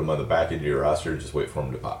that, put them on the back end of your roster, and just wait for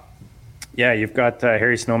them to pop. Yeah, you've got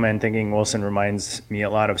Harry Snowman thinking Wilson reminds me a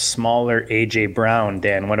lot of smaller A.J. Brown,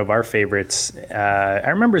 Dan, one of our favorites. I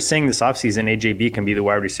remember saying this offseason AJB can be the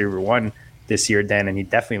wide receiver 1 this year, Dan, and he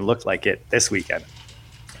definitely looked like it this weekend.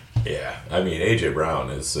 Yeah, I mean, A.J.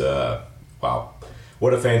 Brown is, wow,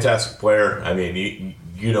 what a fantastic player. I mean,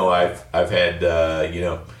 I've had,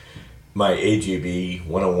 my AJB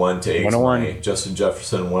 101 takes, my Justin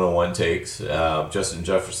Jefferson 101 takes. Justin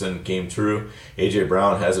Jefferson came true. A.J.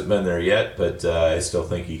 Brown hasn't been there yet, but I still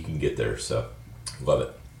think he can get there, so love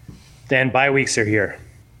it. Dan, bye weeks are here.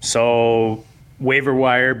 So waiver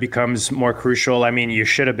wire becomes more crucial. I mean, you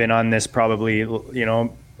should have been on this probably,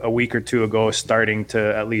 a week or two ago, starting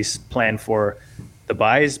to at least plan for the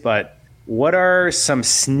buys. But what are some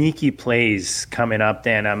sneaky plays coming up,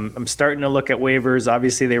 Dan? I'm starting to look at waivers.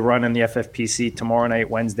 Obviously, they run in the FFPC tomorrow night,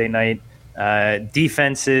 Wednesday night.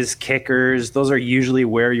 Defenses, kickers, those are usually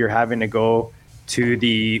where you're having to go to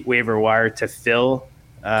the waiver wire to fill.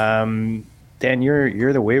 Dan,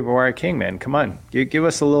 you're the waiver wire king, man. Come on, give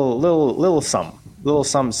us a little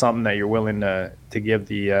something that you're willing to give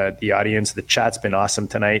the audience. The chat's been awesome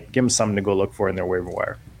tonight. Give them something to go look for in their waiver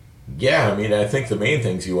wire. Yeah, I mean, I think the main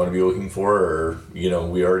things you want to be looking for are,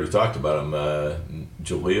 we already talked about them,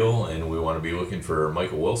 Jaleel, and we want to be looking for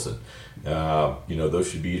Michael Wilson. Those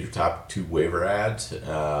should be your top 2 waiver ads.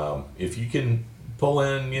 If you can pull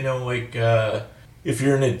in, if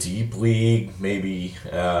you're in a deep league, maybe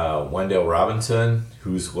Wendell Robinson,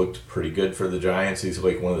 who's looked pretty good for the Giants. He's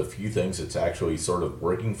like one of the few things that's actually sort of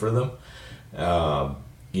working for them.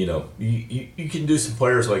 You can do some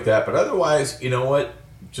players like that, but otherwise, you know what?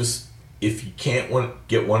 Just if you can't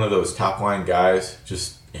get one of those top line guys,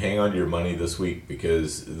 just hang on to your money this week,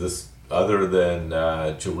 because this, other than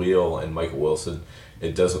Jaleel and Michael Wilson,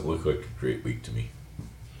 it doesn't look like a great week to me.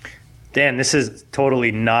 Dan, this is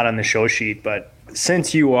totally not on the show sheet, but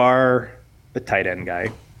since you are the tight end guy,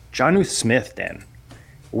 Jonnu Smith, Dan,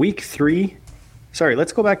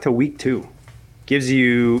 let's go back to week 2. Gives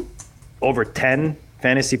you over 10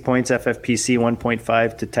 fantasy points, FFPC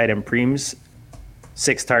 1.5 to tight end preems.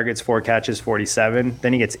 6 targets, 4 catches, 47.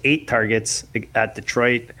 Then he gets 8 targets at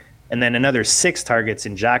Detroit, and then another 6 targets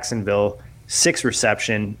in Jacksonville, 6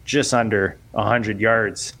 reception, just under 100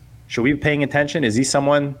 yards. Should we be paying attention? Is he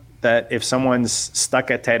someone that if someone's stuck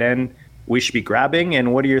at tight end, we should be grabbing?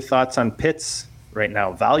 And what are your thoughts on Pitts right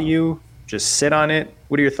now? Value? Just sit on it?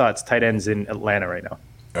 What are your thoughts, tight ends in Atlanta right now?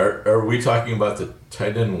 Are we talking about the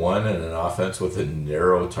tight end 1 and an offense with a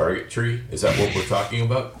narrow target tree? Is that what we're talking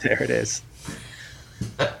about? There it is.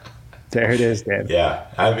 There it is, Dan. Yeah,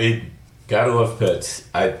 I mean, gotta love Pitts.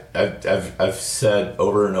 I've said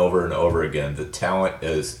over and over and over again, the talent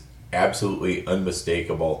is absolutely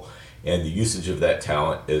unmistakable, and the usage of that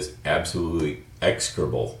talent is absolutely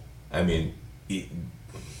execrable. I mean,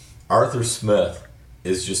 Arthur Smith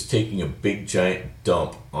is just taking a big giant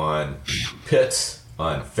dump on Pitts,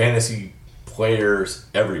 on fantasy players,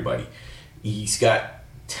 everybody. He's got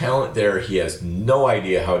talent there. He has no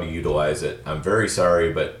idea how to utilize it. I'm very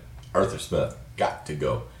sorry, but Arthur Smith got to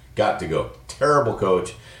go. Terrible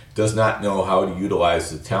coach. Does not know how to utilize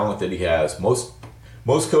the talent that he has. Most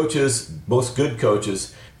coaches, most good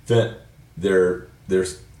coaches, fit their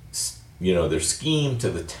scheme to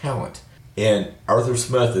the talent. And Arthur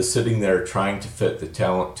Smith is sitting there trying to fit the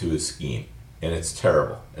talent to his scheme, and it's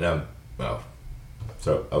terrible. And I'm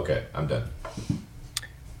done.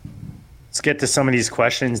 Let's get to some of these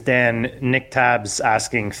questions. Dan, Nick Tabbs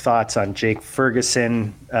asking thoughts on Jake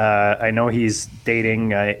Ferguson. I know he's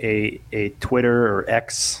dating a Twitter or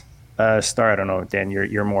X star. I don't know, Dan,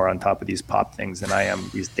 you're more on top of these pop things than I am,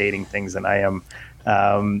 these dating things than I am.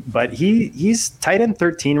 But he's tight end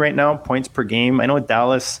 13 right now, points per game. I know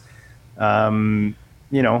Dallas, big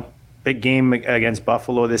game against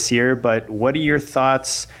Buffalo this year, but what are your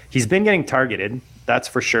thoughts? He's been getting targeted, that's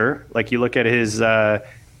for sure. Like you look at his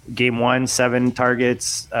game 1, 7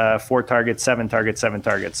 targets, 4 targets, 7 targets, 7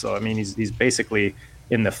 targets. So, I mean, he's basically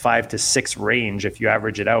in the 5 to 6 range if you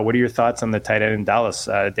average it out. What are your thoughts on the tight end in Dallas,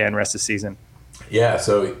 Dan, rest of the season? Yeah,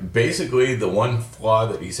 so basically the one flaw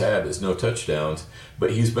that he's had is no touchdowns, but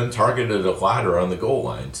he's been targeted a lot around the goal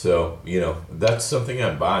line. So, that's something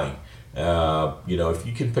I'm buying. If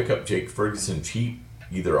you can pick up Jake Ferguson cheap,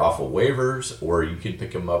 either off of waivers or you can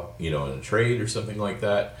pick him up, in a trade or something like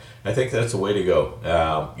that, I think that's the way to go.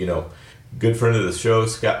 Good friend of the show,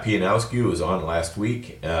 Scott Pianowski, was on last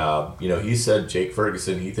week. He said Jake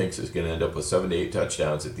Ferguson, he thinks is going to end up with 7 to 8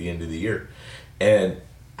 touchdowns at the end of the year. And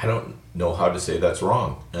I don't know how to say that's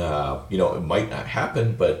wrong. It might not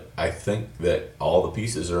happen, but I think that all the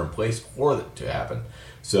pieces are in place for it to happen.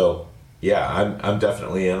 So, yeah, I'm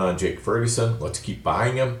definitely in on Jake Ferguson. Let's keep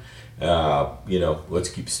buying him. Let's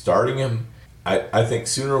keep starting him. I think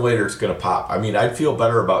sooner or later it's going to pop. I mean, I'd feel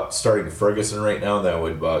better about starting Ferguson right now than I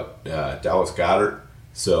would about Dallas Goedert.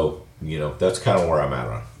 So, that's kind of where I'm at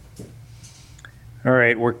on. All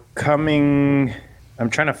right, we're coming. I'm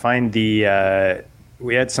trying to find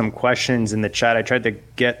we had some questions in the chat. I tried to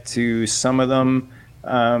get to some of them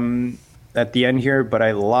at the end here, but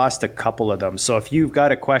I lost a couple of them. So if you've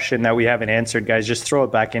got a question that we haven't answered, guys, just throw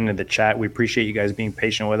it back into the chat. We appreciate you guys being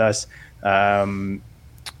patient with us. I'm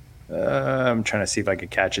trying to see if I could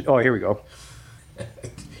catch it. Oh, here we go.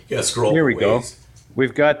 Yeah, scroll. Here we go.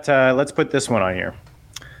 We've got, let's put this one on here.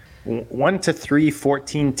 1 to 3,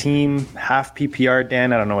 14 team, half PPR,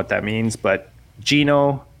 Dan. I don't know what that means, but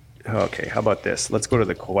Gino. Okay, how about this? Let's go to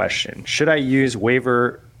the question. Should I use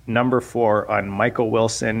waiver number 4 on Michael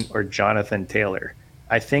Wilson or Jonathan Taylor?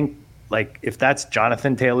 I think, like, if that's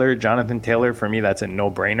Jonathan Taylor, for me, that's a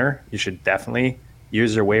no-brainer. You should definitely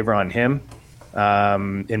use your waiver on him,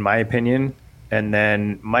 in my opinion. And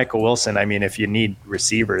then Michael Wilson, I mean, if you need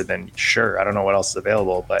receiver, then sure. I don't know what else is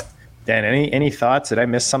available, but Dan, any thoughts? Did I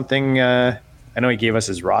miss something? I know he gave us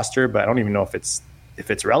his roster, but I don't even know if it's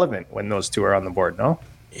relevant when those two are on the board. No.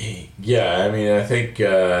 Yeah, I mean, I think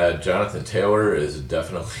Jonathan Taylor is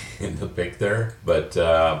definitely in the pick there, but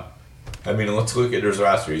I mean, let's look at his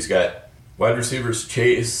roster. He's got wide receivers: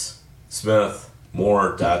 Chase, Smith,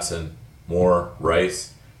 Moore, Dotson, Moore,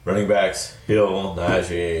 Rice. Running backs: Hill,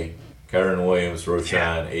 Najee, Kyron Williams,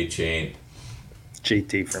 Roschon, A-Chain.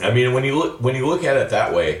 GT for me. I mean, when you look at it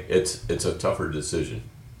that way, it's a tougher decision.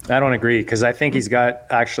 I don't agree because I think he's got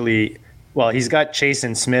Chase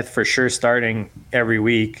and Smith for sure starting every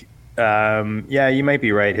week. Yeah, you might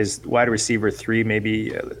be right. His wide receiver 3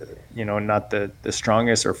 maybe, not the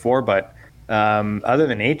strongest, or 4, but other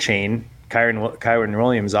than A-Chain, Kyron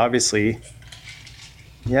Williams, obviously.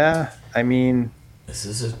 Yeah, I mean,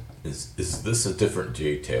 Is this a different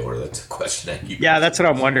Jay Taylor? That's a question I keep. Yeah, that's what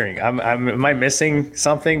I'm wondering. Am I missing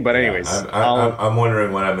something? But anyways, I'm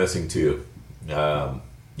wondering what I'm missing too.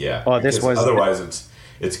 Yeah. Oh, this was otherwise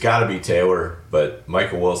it's got to be Taylor, but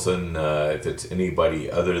Michael Wilson, if it's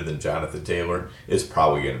anybody other than Jonathan Taylor, is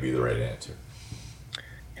probably going to be the right answer.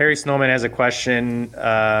 Harry Snowman has a question.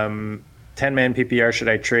 10-man PPR, should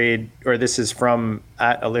I trade? Or this is from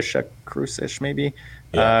at Alicia Crucish, maybe.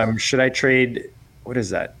 Yeah. Should I trade? What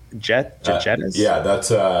is that? Jettas? Yeah, that's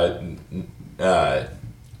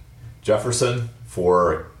Jefferson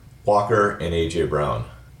for Walker and A.J. Brown.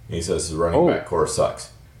 He says the running back core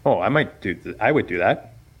sucks. Oh, I would do that.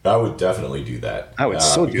 I would definitely do that. I would do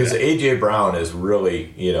that. Because A.J. Brown is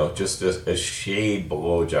really, just a shade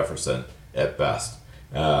below Jefferson at best.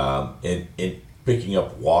 And picking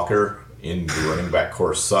up Walker in the running back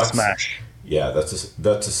core sucks. Smash. Yeah, that's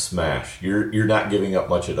a smash. You're not giving up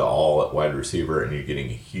much at all at wide receiver, and you're getting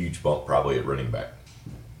a huge bump probably at running back.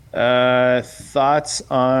 Thoughts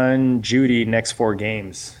on Judy next 4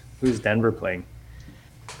 games? Who's Denver playing?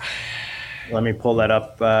 Let me pull that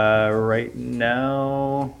up right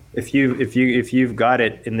now. If you've got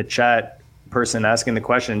it in the chat, person asking the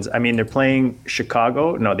questions. I mean, they're playing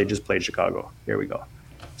Chicago. No, they just played Chicago. Here we go.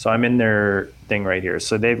 So I'm in their thing right here.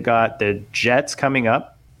 So they've got the Jets coming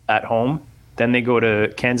up at home. Then they go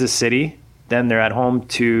to Kansas City. Then they're at home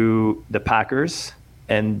to the Packers.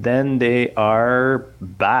 And then they are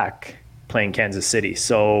back playing Kansas City.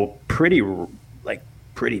 So pretty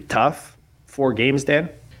tough 4 games, Dan.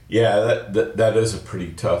 Yeah, that is a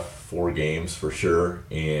pretty tough 4 games for sure.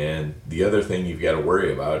 And the other thing you've got to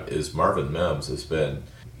worry about is Marvin Mims has been,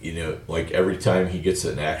 like every time he gets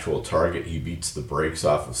an actual target, he beats the brakes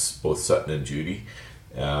off of both Sutton and Judy.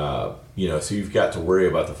 So you've got to worry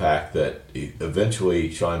about the fact that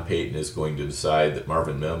eventually Sean Payton is going to decide that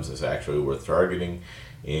Marvin Mims is actually worth targeting,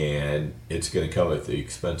 and it's going to come at the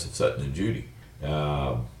expense of Sutton and Judy.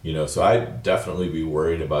 So I'd definitely be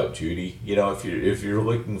worried about Judy. If you're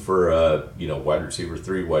looking for wide receiver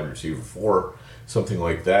 3, wide receiver 4, something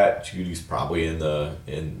like that, Judy's probably in that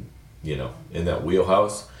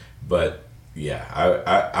wheelhouse. But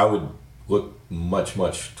yeah, I would look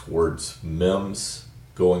much towards Mims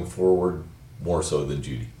going forward more so than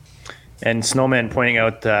Judy. And Snowman pointing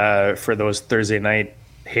out for those Thursday night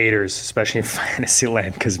haters, especially in fantasy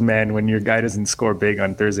land, because man, when your guy doesn't score big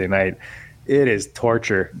on Thursday night, it is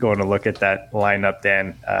torture going to look at that lineup,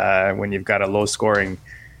 Dan, when you've got a low-scoring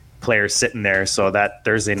player sitting there. So that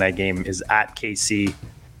Thursday night game is at KC.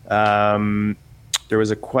 There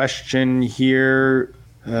was a question here.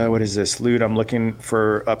 What is this? Lude, I'm looking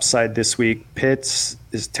for upside this week. Pitts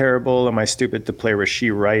is terrible. Am I stupid to play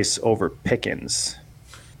Rashee Rice over Pickens?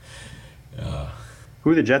 Who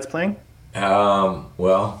are the Jets playing?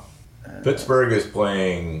 Pittsburgh is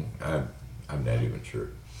playing. I'm not even sure.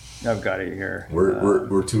 I've got it here.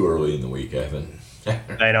 We're too early in the week, Evan.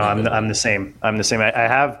 I know. I'm the same. I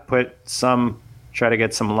have put some, try to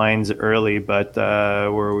get some lines early, but where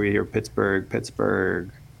are we here? Pittsburgh.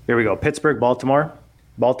 Here we go. Pittsburgh, Baltimore.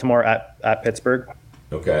 Baltimore at Pittsburgh.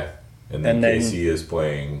 Okay. And then KC is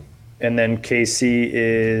playing. And then KC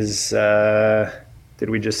is, did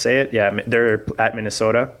we just say it? Yeah, they're at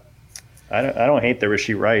Minnesota. I don't hate the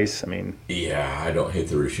Rashee Rice. Yeah, I don't hate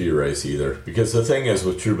the Rashee Rice either. Because the thing is,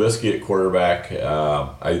 with Trubisky at quarterback,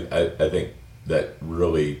 I think that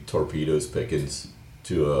really torpedoes Pickens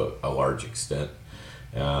to a large extent.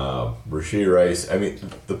 Rashee Rice. I mean,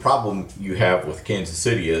 the problem you have with Kansas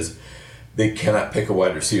City is they cannot pick a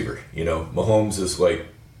wide receiver. You know, Mahomes is like,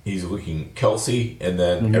 he's looking Kelsey, and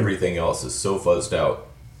then everything else is so fuzzed out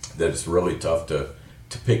that it's really tough to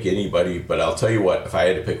pick anybody. But I'll tell you what, if I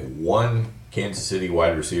had to pick one Kansas City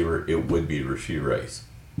wide receiver, it would be Rashee Rice.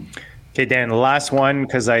 Okay, Dan, the last one,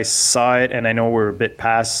 because I saw it and I know we're a bit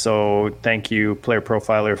past, so thank you, Player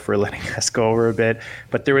Profiler, for letting us go over a bit.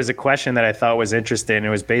 But there was a question that I thought was interesting. It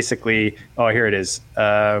was basically, here it is.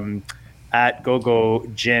 At GoGo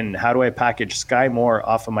Jin, how do I package Sky Moore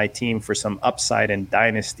off of my team for some upside in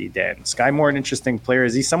Dynasty, Dan? Sky Moore, an interesting player.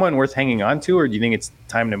 Is he someone worth hanging on to, or do you think it's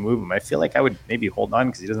time to move him? I feel like I would maybe hold on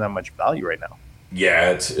because he doesn't have much value right now.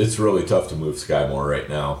 Yeah, it's really tough to move Sky Moore right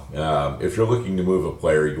now. If you're looking to move a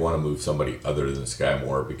player, you want to move somebody other than Sky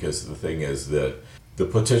Moore, because the thing is that the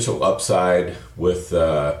potential upside with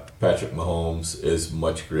Patrick Mahomes is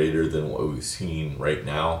much greater than what we've seen right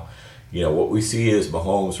now. You know, what we see is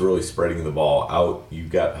Mahomes really spreading the ball out.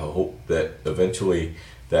 You've got hope that eventually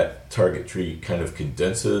that target tree kind of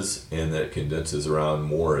condenses, and that it condenses around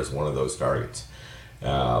Moore as one of those targets.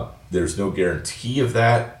 There's no guarantee of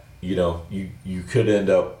that. You know, you could end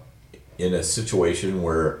up in a situation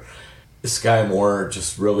where Sky Moore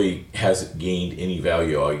just really hasn't gained any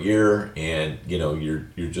value all year, and you know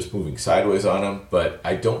you're just moving sideways on him. But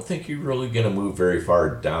I don't think you're really going to move very far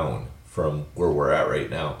down from where we're at right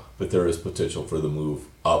now. But there is potential for the move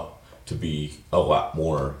up to be a lot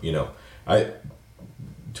more. You know,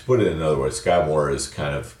 to put it in another words, Sky Moore is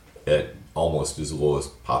kind of at almost his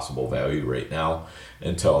lowest possible value right now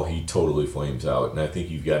until he totally flames out. And I think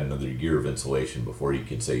you've got another year of insulation before you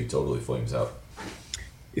can say he totally flames out.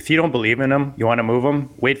 If you don't believe in him, you want to move him,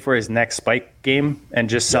 wait for his next spike game and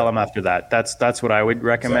just sell him after that. That's what I would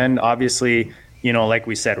recommend. Exactly. Obviously, you know, like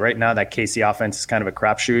we said, right now that KC offense is kind of a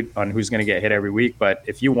crapshoot on who's going to get hit every week. But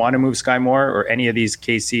if you want to move Sky Moore or any of these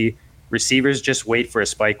KC receivers, just wait for a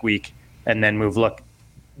spike week and then move. Look,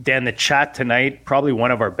 Dan, the chat tonight, probably one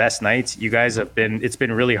of our best nights. You guys it's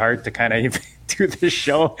been really hard to kind of do this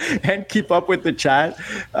show and keep up with the chat,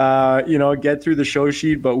 get through the show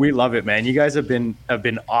sheet, but we love it, man. You guys have been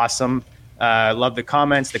awesome. Love the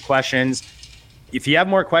comments, the questions. If you have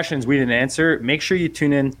more questions we didn't answer, make sure you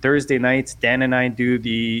tune in Thursday nights. Dan and I do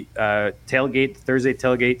the Thursday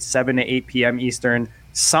tailgate, 7 to 8 p.m. Eastern.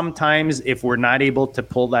 Sometimes if we're not able to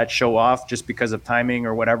pull that show off just because of timing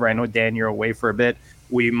or whatever, I know, Dan, you're away for a bit,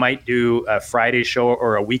 we might do a Friday show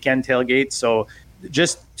or a weekend tailgate. So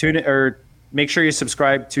just tune in or make sure you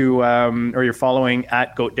subscribe to or you're following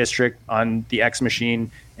at Goat District on the X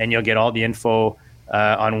machine, and you'll get all the info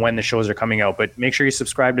on when the shows are coming out. But make sure you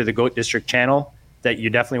subscribe to the Goat District channel, that you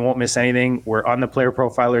definitely won't miss anything. We're on the Player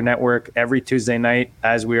Profiler Network every Tuesday night,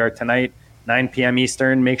 as we are tonight, 9 p.m.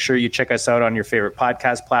 Eastern. Make sure you check us out on your favorite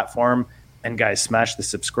podcast platform. And guys, smash the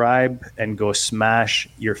subscribe and go smash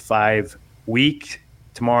your 5-week.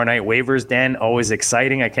 Tomorrow night waivers, Dan, always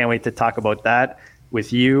exciting. I can't wait to talk about that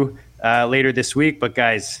with you later this week. But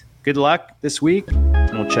guys, good luck this week,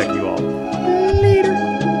 and we'll check you all later.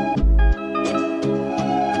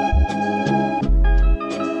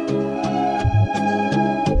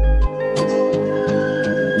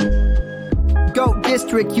 Goat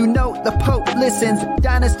District, you know the Pope listens.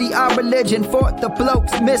 Dynasty, our religion, for the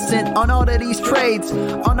blokes missing. On all of these trades,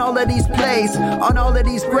 on all of these plays, on all of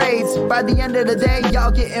these grades. By the end of the day, y'all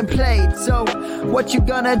getting played. So, what you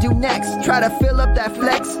gonna do next? Try to fill up that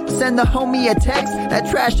flex? Send the homie a text? That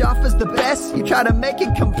trash offer's the best? You try to make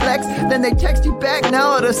it complex, then they text you back.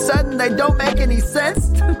 Now all of a sudden, they don't make any sense.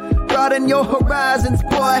 Broaden your horizons,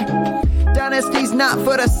 boy. Dynasty's not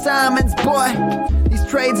for the Simons, boy. These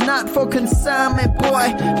trades not for consignment,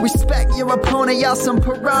 boy. Respect your opponent, y'all some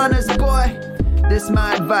piranhas, boy. This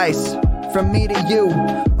my advice from me to you.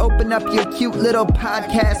 Open up your cute little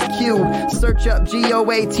podcast queue. Search up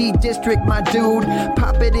GOAT District, my dude.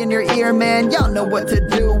 Pop it in your ear, man. Y'all know what to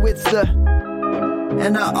do. It's the...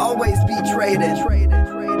 And I always be traded.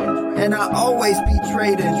 And I always be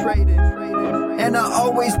traded. And I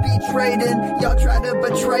always be trading. Y'all try to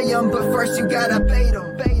betray them, but first you gotta bait them.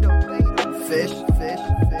 Fish.